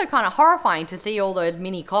was also kind of horrifying to see all those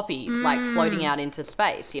mini copies like floating out into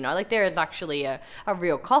space, you know? Like there is actually a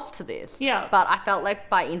real cost to this. Yeah. But I felt like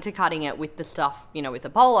by intercutting it with the stuff, you know, with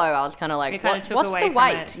Apollo, I was kind of like, It kinda took what's away the from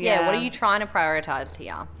weight? it, Yeah, what yeah. are you trying to prioritize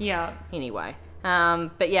here? Yeah. Anyway.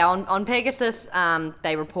 But yeah, on Pegasus,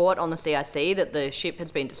 they report on the CIC that the ship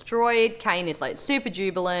has been destroyed. Kane is like super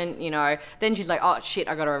jubilant, you know. Then she's like, oh shit,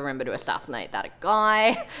 I gotta remember to assassinate that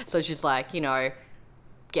guy. So she's like, you know,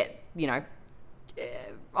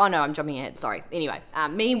 oh no, I'm jumping ahead, sorry. Anyway,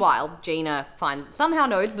 meanwhile, Gina somehow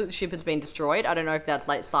knows that the ship has been destroyed. I don't know if that's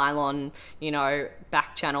like Cylon, you know,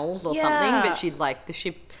 back channels or something, but she's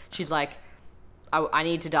like, I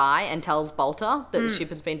need to die, and tells Bolter that the ship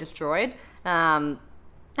has been destroyed. And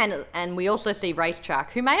we also see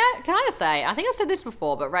Racetrack, who can I just say, I think I've said this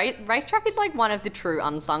before, but Racetrack is like one of the true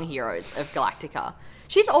unsung heroes of Galactica.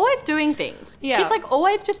 She's always doing things. Yeah. She's like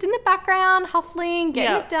always just in the background, hustling,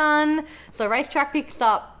 getting Yeah. it done. So Racetrack picks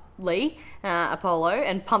up Lee, Apollo,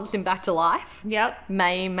 and pumps him back to life. Yep.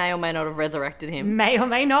 May or may not have resurrected him. May or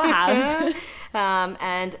may not have.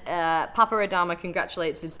 And Papa Adama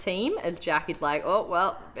congratulates his team as Jack is like, oh,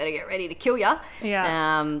 well, better get ready to kill ya.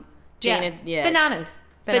 Yeah. Gina, yeah.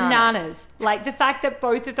 Bananas. Like the fact that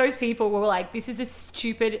both of those people were like, this is a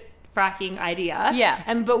stupid fracking idea.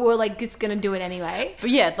 Yeah. But we're like just gonna do it anyway. But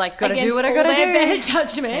yeah, it's like, gotta Against do what I all gotta their do. better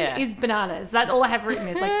judgment Yeah. is bananas. That's all I have written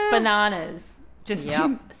is like bananas. Just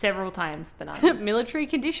Yep. several times bananas. Military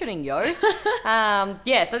conditioning, yo.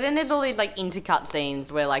 So then there's all these like intercut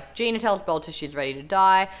scenes where like Gina tells Bolter she's ready to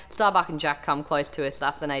die. Starbuck and Jack come close to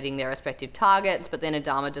assassinating their respective targets, but then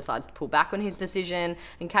Adama decides to pull back on his decision,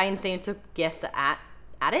 and Kane seems to guess at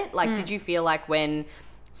it. Like, did you feel like when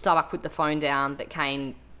Starbuck put the phone down that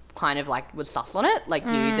Kane kind of like was sus on it, like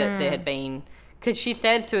knew that there had been, because she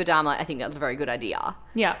says to Adama, like, I think that was a very good idea.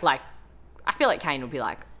 Yeah. Like, I feel like Kane would be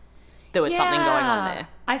like, there was something going on there.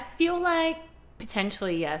 I feel like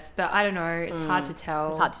potentially yes, but I don't know. It's hard to tell.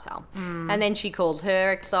 It's hard to tell. And then she calls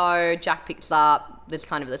her XO. Jack picks up. there's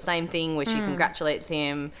kind of the same thing where she congratulates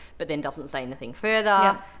him, but then doesn't say anything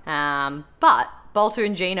further. But Bolter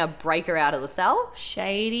and Gina break her out of the cell.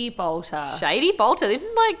 Shady Bolter. Shady Bolter. This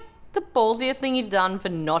is like the ballsiest thing he's done for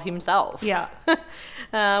not himself. Yeah.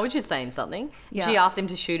 Which is saying something. Yeah. She asks him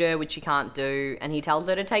to shoot her, which she can't do, and he tells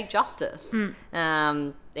her to take justice.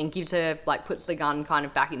 And gives her, like, puts the gun kind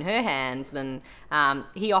of back in her hands, and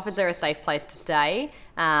he offers her a safe place to stay,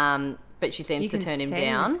 but she seems to turn him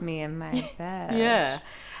down. With me in my bed. Yeah.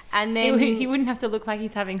 And then He wouldn't have to look like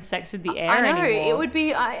he's having sex with the air I know, anymore. it would be,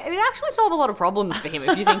 it would actually solve a lot of problems for him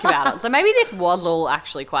if you think about it. So maybe this was all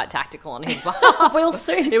actually quite tactical on his behalf. We'll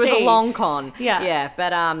soon see. It was a long con. Yeah. Yeah,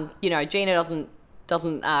 but, you know, Gina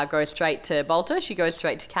doesn't go straight to Bolter. She goes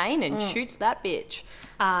straight to Kane and shoots that bitch.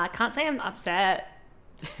 Can't say I'm upset.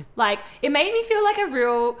 Like, it made me feel like a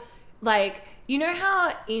real, like, you know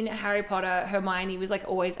how in Harry Potter, Hermione was, like,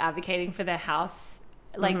 always advocating for their house,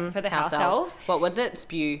 like, for the house elves? What was it?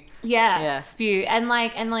 Spew. Yeah, spew. And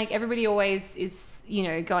like everybody always is, you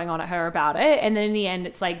know, going on at her about it. And then in the end,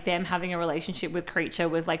 it's like them having a relationship with Creature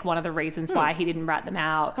was like one of the reasons why he didn't rat them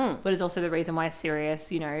out. But it's also the reason why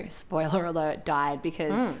Sirius, you know, spoiler alert, died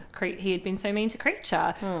because he had been so mean to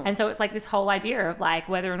Creature. And so it's like this whole idea of like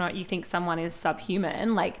whether or not you think someone is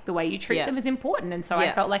subhuman, like the way you treat them is important. And so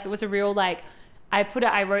I felt like it was a real like,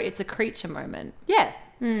 I wrote it's a Creature moment. Yeah.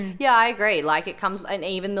 Yeah, I agree. Like it comes, and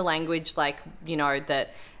even the language, like, you know,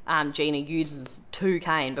 that Gina uses to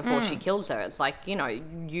Kane before she kills her. It's like, you know,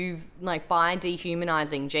 you've like by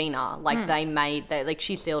dehumanizing Gina, like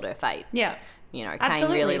she sealed her fate. Yeah. You know, Kane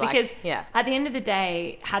Absolutely, really because yeah. at the end of the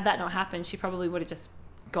day, had that not happened, she probably would have just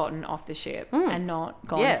gotten off the ship and not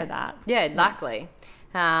gone for that. Yeah, exactly.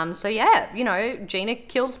 So yeah, you know, Gina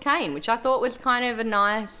kills Kane, which I thought was kind of a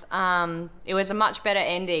nice, it was a much better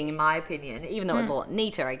ending in my opinion, even though it was a lot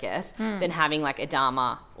neater, I guess, than having like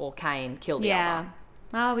Adama or Kane kill the other.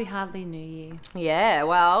 Oh, we hardly knew you. Yeah,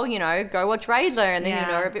 well, you know, go watch Razor and then Yeah.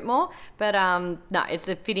 you'll know a bit more. But no, it's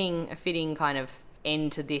a fitting kind of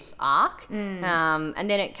end to this arc. And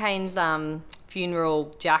then at Kane's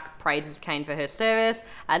funeral, Jack praises Kane for her service,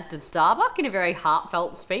 as does Starbuck in a very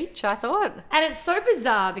heartfelt speech, I thought. And it's so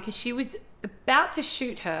bizarre because she was about to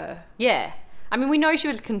shoot her. Yeah. I mean, we know she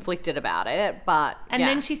was conflicted about it, but And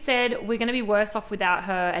then she said, we're going to be worse off without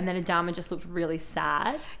her. And then Adama just looked really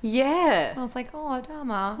sad. yeah. I was like, oh,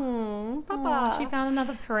 Adama. Papa. Oh, she found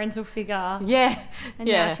another parental figure. Yeah. And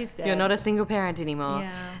yeah. now she's dead. You're not a single parent anymore.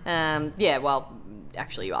 Yeah, well,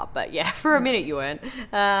 actually you are, but yeah, for a minute you weren't.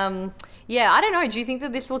 Yeah, I don't know. Do you think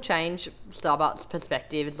that this will change Starbuck's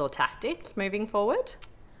perspectives or tactics moving forward?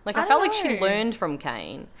 Like, I felt like she know. learned from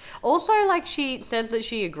Kane. Also, like, she says that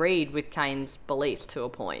she agreed with Kane's beliefs to a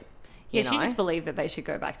point. Yeah, you she know? just believed that they should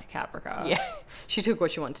go back to Caprica. Yeah, she took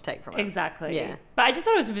what she wanted to take from it. Exactly. Yeah. But I just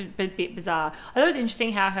thought it was a bit bizarre. I thought it was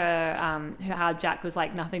interesting how how Jack was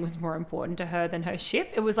like nothing was more important to her than her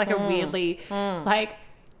ship. It was like a weirdly like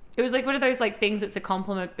it was like one of those like things that's a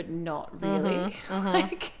compliment but not really.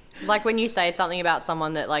 Like Like when you say something about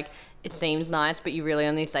someone that, like, it seems nice, but you really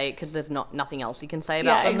only say it because there's nothing else you can say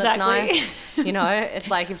about them that's nice. You know, it's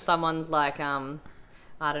like if someone's like,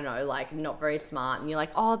 I don't know, like not very smart, and you're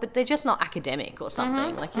like, oh, but they're just not academic or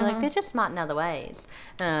something. Like you're like, they're just smart in other ways.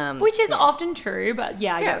 which is often true, but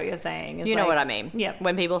I get what you're saying. It's You know like- what I mean? Yeah.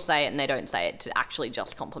 When people say it and they don't say it to actually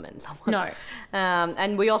just compliment someone. No.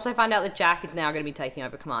 And we also find out that Jack is now going to be taking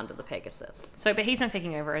over command of the Pegasus. So, but he's not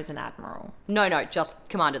taking over as an admiral. No, just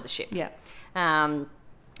command of the ship. Yeah.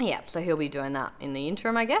 Yeah, so he'll be doing that in the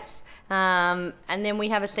interim, I guess. And then we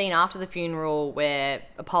have a scene after the funeral where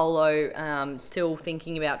Apollo, still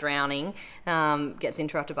thinking about drowning, gets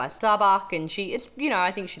interrupted by Starbuck, and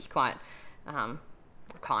I think she's quite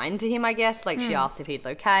kind to him, I guess. Like, she asks if he's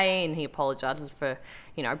okay, and he apologizes for,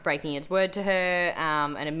 breaking his word to her,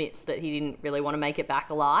 and admits that he didn't really want to make it back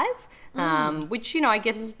alive. Which, I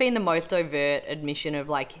guess has been the most overt admission of,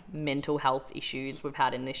 like, mental health issues we've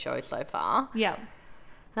had in this show so far. Yeah.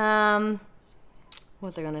 What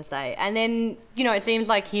was I going to say? And then, it seems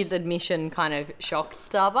like his admission kind of shocked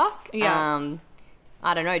Starbuck. Yeah.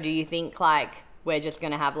 I don't know. Do you think, like, we're just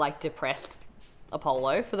going to have, like, depressed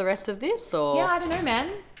Apollo for the rest of this? Or Yeah, I don't know, man.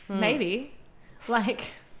 Maybe. Like,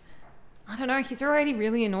 I don't know. He's already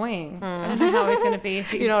really annoying. I don't know how he's going to be.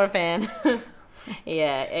 If he's... You're not a fan?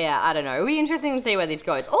 Yeah, I don't know. It'll be interesting to see where this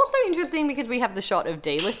goes. Also interesting because we have the shot of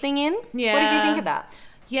Dee listening in. Yeah. What did you think of that?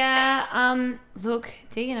 Yeah, look,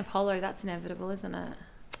 Dee and Apollo, that's inevitable, isn't it?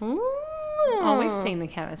 Oh, we've seen the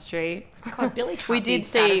chemistry. God, Billy Trump did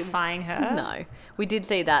see- satisfying her. No. We did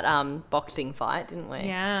see that boxing fight, didn't we?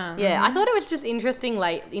 Yeah. Yeah, I thought it was just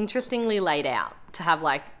interestingly laid out to have,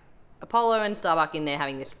 like, Apollo and Starbuck in there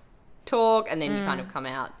having this talk, and then you kind of come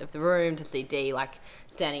out of the room to see Dee like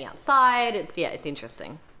standing outside. It's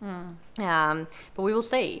interesting. But we will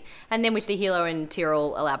see. And then we see Hilo and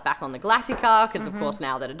Tyrell allowed back on the Galactica because, of course,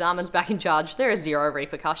 now that Adama's back in charge, there are 0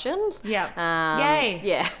 repercussions. Yeah. Yay.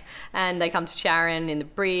 Yeah. And they come to Charon in the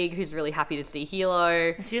brig, who's really happy to see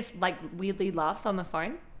Hilo. She just like weirdly laughs on the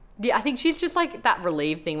phone. Yeah, I think she's just like that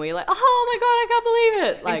relieved thing where you're like, oh my God, I can't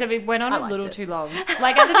believe it. Like, Except it went on I a little liked it. too long.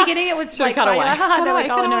 Like at the beginning, it was Should've like, cut away. They're Cut like, away,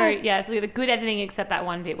 oh cut no. away. Yeah, it's the good editing except that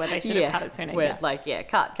one bit where they should have cut it sooner. Where Yeah. it's like,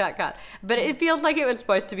 cut. But it feels like it was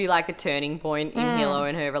supposed to be like a turning point in Hilo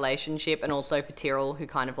and her relationship, and also for Tyrell, who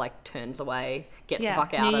kind of like turns away, gets the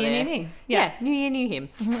fuck out New of year, there. new me. Yeah, new year, new him.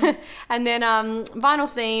 And then final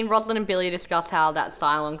scene, Rosalind and Billy discuss how that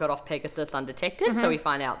Cylon got off Pegasus undetected, so we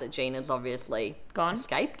find out that Gina's obviously Gone.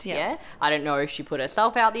 escaped. Yeah. Yeah. I don't know if she put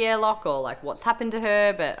herself out the airlock or like what's happened to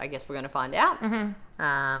her, but I guess we're going to find out.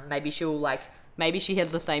 Maybe she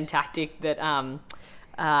has the same tactic that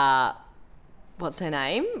what's her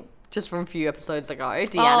name? Just from a few episodes ago,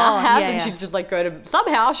 Deanna has, and she's just like go to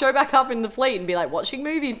somehow show back up in the fleet and be like watching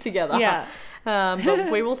movies together. Yeah. But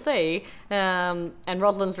we will see. And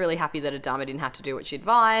Rosalind's really happy that Adama didn't have to do what she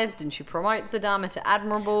advised, and she promotes Adama to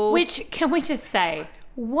Admirable. Which, can we just say,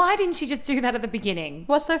 why didn't she just do that at the beginning?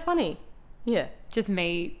 What's so funny? Yeah. Just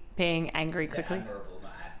me being angry Is it quickly. admirable,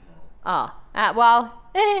 not admiral?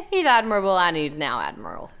 He's Admirable and he's now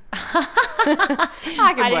Admiral. I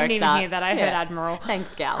can I work didn't even that. hear that. I heard Admiral.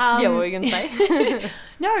 Thanks, Gal. Yeah, what were you going to say?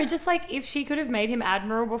 No, just like if she could have made him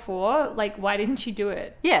Admiral before, like why didn't she do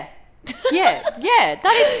it? Yeah.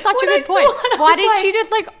 That is such a When I good saw point. it, I Why was did like- she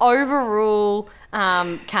just like overrule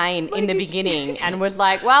Kane in the beginning and was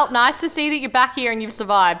like, well, nice to see that you're back here and you've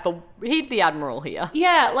survived, but he's the Admiral here.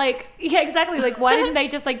 Yeah, exactly. Like, why didn't they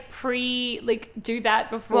just do that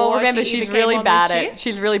before? Well, remember, she she's even really came on the bad ship? at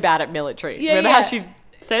she's really bad at military. Yeah, Remember yeah. how she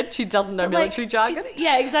said she doesn't know But, like, military jargon?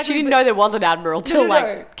 Yeah, exactly. She didn't but- know there was an admiral till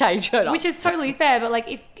no. Kane showed up. Which is totally fair, but like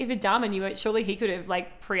if Adama knew it, surely he could have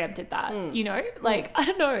like preempted that. You know, like I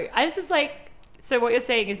don't know. I was just like, so what you're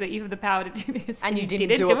saying is that you have the power to do this, and you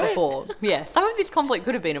didn't do it before. Yeah, some of this conflict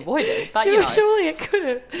could have been avoided, but you know. Surely it could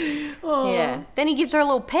have. Oh. Yeah. Then he gives her a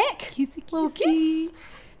little peck. Kissy, Little kissy. kiss.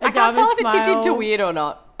 I can't tell if it tipped smile. into weird or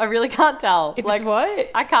not. I really can't tell. If it's what?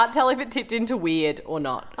 I can't tell if it tipped into weird or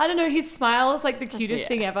not. I don't know. His smile is like the cutest Yeah.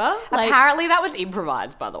 thing ever. Like Apparently that was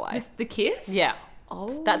improvised, by the way. the kiss. Yeah.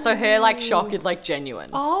 Oh. That's so her like shock is like genuine.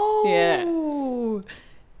 Oh. Yeah.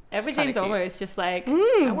 Edward kinda James cute. almost just like,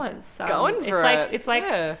 I want some. Going for it's like, it. It's like,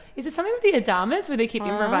 Yeah. is it something with the Adamas where they keep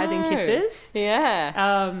improvising Oh. kisses?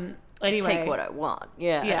 Yeah. Anyway. Take what I want.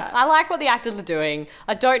 Yeah. Yeah. I like what the actors are doing.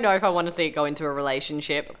 I don't know if I want to see it go into a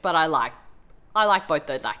relationship, but I like both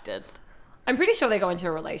those actors. I'm pretty sure they go into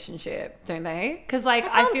a relationship, don't they? Because like I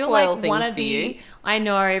I can't feel spoil like one things of for the you. I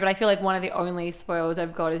know, but I feel like one of the only spoils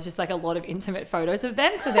I've got is just like a lot of intimate photos of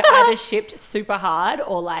them. So they're either shipped super hard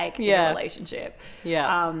or like in Yeah. a relationship.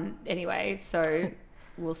 Yeah. Anyway, so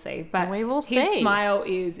we'll see. But We will his see. smile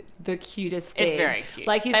is the cutest thing. It's very cute.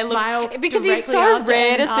 Like his They look- smile because he's directly so after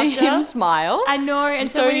rare to and see after. him smile. I know,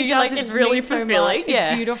 and so, So when he you does like it, it's it really means so fulfilling. much. Yeah,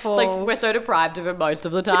 It's beautiful. It's like we're so deprived of it most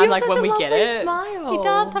of the he time. Like also when we has a get lovely it, smile. he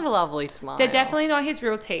does have a lovely smile. They're definitely not his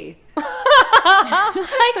real teeth.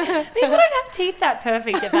 Like people don't have teeth that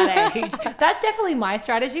perfect at that age. That's definitely my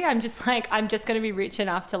strategy. I'm just going to be rich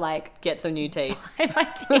enough to like get some new teeth, buy my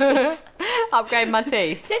teeth. upgrade my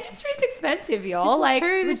teeth. Dentistry's expensive, y'all. Like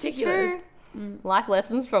This is true. Life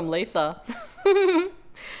lessons from Lisa.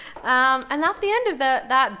 And that's the end of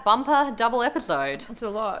that bumper double episode. It's a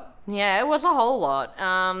lot. Yeah, it was a whole lot.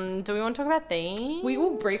 Do we want to talk about themes? We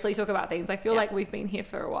will briefly talk about themes. I feel like we've been here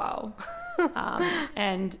for a while.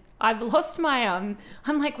 And I've lost my I'm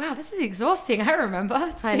like, wow, this is exhausting. I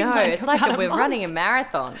remember. I know. It's like we're running a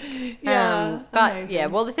marathon. Yeah, But amazing. yeah,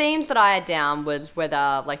 well, the themes that I had down was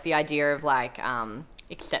whether like the idea of like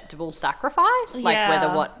acceptable sacrifice, like Yeah.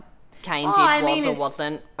 whether what Kane Oh, did I was mean, or it's-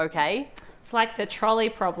 wasn't okay. It's like the trolley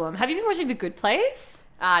problem. Have you been watching The Good Place?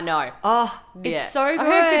 No. Oh, Yeah. it's so I good.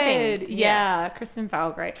 heard good things. Yeah, Kristen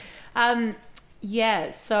Bell, great. Yeah,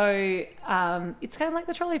 so it's kind of like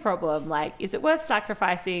the trolley problem. Like, is it worth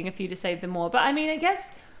sacrificing a few to save them more? But I mean, I guess,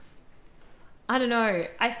 I don't know.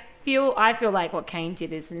 I feel like what Kane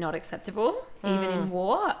did is not acceptable, even in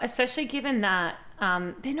war, especially given that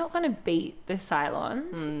they're not going to beat the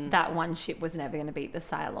Cylons. That one ship was never going to beat the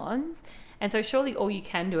Cylons. And so surely all you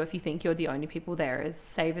can do if you think you're the only people there is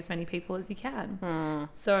save as many people as you can.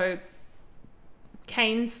 So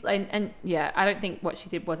Kane's, and yeah, I don't think what she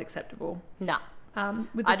did was acceptable. No.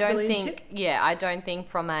 With the I don't civilian think. ship. Yeah, I don't think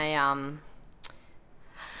from a.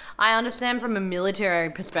 I understand from a military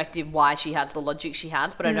perspective why she has the logic she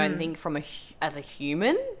has, but I don't think from as a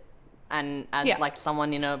human and as Yeah. like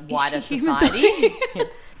someone in a wider she human society.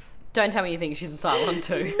 Don't tell me you think she's a Cylon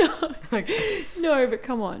too. No. No, but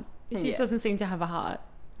come on. She Yeah. doesn't seem to have a heart.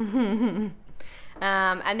 And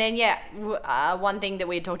then, one thing that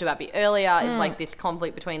we had talked about earlier is like this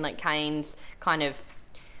conflict between like Kane's kind of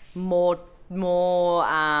more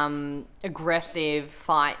aggressive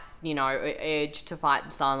fight, urge to fight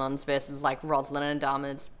the Cylons versus like Rosalind and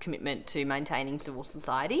Dharma's commitment to maintaining civil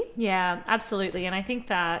society. Yeah, absolutely. And I think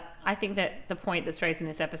that the point that's raised in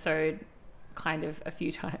this episode kind of a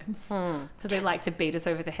few times, because they like to beat us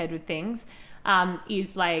over the head with things,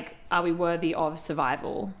 is like, are we worthy of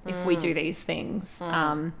survival if we do these things?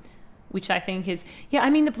 Which I think is,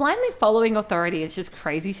 the blindly following authority is just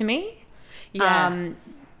crazy to me. Not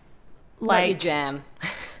your jam.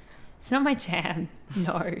 It's not my jam.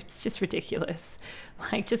 No, it's just ridiculous.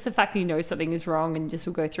 Like, just the fact that you know something is wrong and just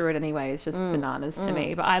will go through it anyway is just bananas to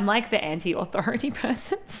me. But I'm like the anti-authority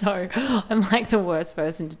person, so I'm like the worst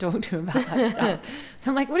person to talk to about that stuff. So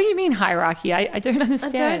I'm like, what do you mean hierarchy? I don't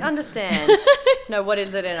understand. I don't understand. No, what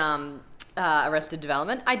is it in Arrested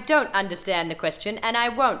Development? I don't understand the question and I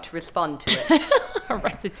won't respond to it.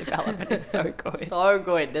 Arrested Development is so good. So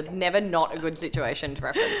good. There's never not a good situation to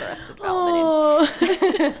reference Arrested Development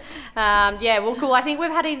in. Well, cool. I think we've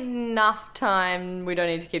had enough time. We don't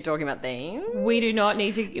need to keep talking about themes. We do not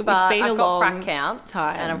need to. But It's been I've a got long frack counts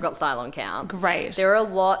time. and I've got Cylon counts. Great. There are a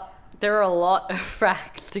lot of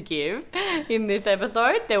fracks to give in this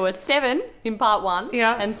episode. There were 7 in part 1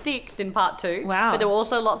 and 6 in part 2. Wow. But there were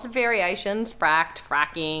also lots of variations. Fracked,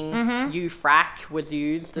 fracking, you frack was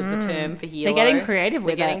used as a term for helo. They're getting creative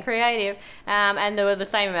with They're getting it. creative. And there were the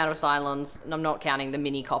same amount of Cylons, and I'm not counting the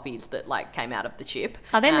mini copies that like came out of the chip.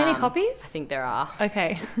 Are there mini copies? I think there are.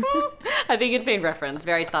 Okay. I think it's been referenced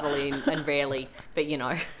very subtly and rarely, but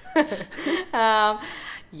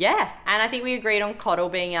and I think we agreed on Coddle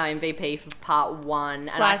being our MVP for part 1.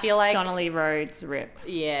 And I feel like Donnelly Rhodes rip.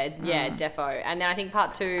 Yeah, defo. And then I think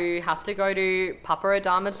part 2 has to go to Papa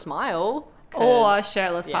Adama's smile. Or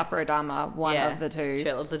shirtless Papa Adama, one of the two.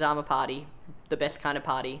 Shirtless Adama party. The best kind of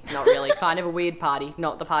party. Not really. Kind of a weird party.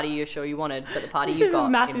 Not the party you're sure you wanted, but the party you got a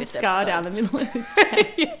massive in this scar episode. down the middle of his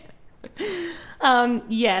chest.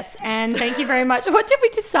 Yes, and thank you very much. What did we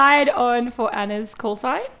decide on for Anna's call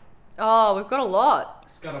sign? Oh, we've got a lot.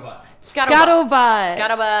 Scuttlebutt.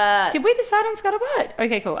 Scuttlebutt. Did we decide on Scuttlebutt?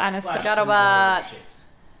 Okay, cool. Anna's Slash Scuttlebutt. ships.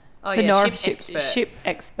 Oh, the yeah, North ship ship, expert. ship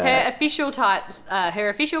expert. Her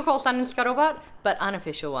official call sign is Scuttlebutt, but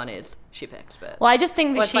unofficial one is ship expert. Well, I just think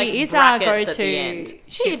that Well, it's she like is our brackets go-to at the end. ship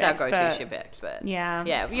She's our go-to expert. ship expert. Yeah.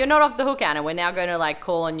 Yeah, you're not off the hook, Anna. We're now going to like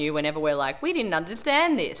call on you whenever we're like, we didn't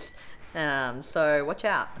understand this. So watch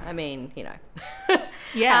out. I mean,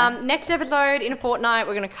 Yeah. Next episode in a fortnight,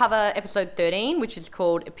 we're going to cover episode 13, which is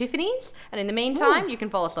called Epiphanies. And in the meantime, you can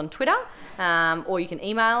follow us on Twitter, or you can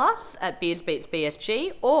email us at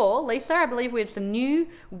beersbeatsbsg. Or, Lisa, I believe we have some new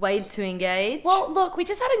ways to engage. Well, look, we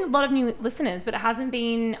just had a lot of new listeners, but it hasn't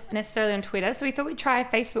been necessarily on Twitter. So we thought we'd try a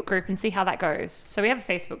Facebook group and see how that goes. So we have a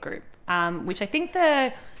Facebook group, which I think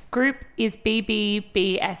the group is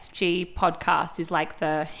BBBSG podcast is like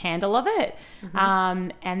the handle of it.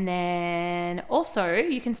 And then also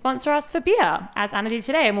you can sponsor us for beer, as Anna did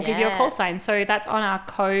today, and we'll give you a call Yes. sign. So that's on our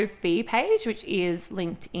Ko-fi page, which is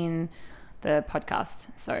linked in the podcast.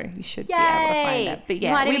 So you should be able to find it. But You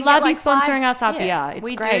yeah, might we even love get, you like, sponsoring 5 us our beer. It's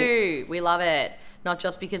we great. do. We love it. Not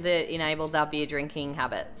just because it enables our beer drinking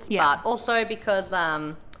habits, Yeah. but also because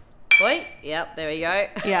yep, there we go.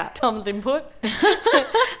 Yeah. Tom's input.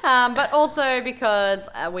 But also because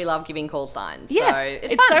we love giving call signs. Yes, so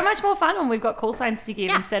it's fun. so much more fun when we've got call signs to give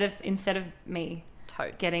Yeah. instead of me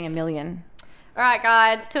Totes. getting a million. All right,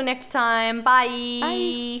 guys. Till next time. Bye.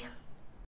 Bye.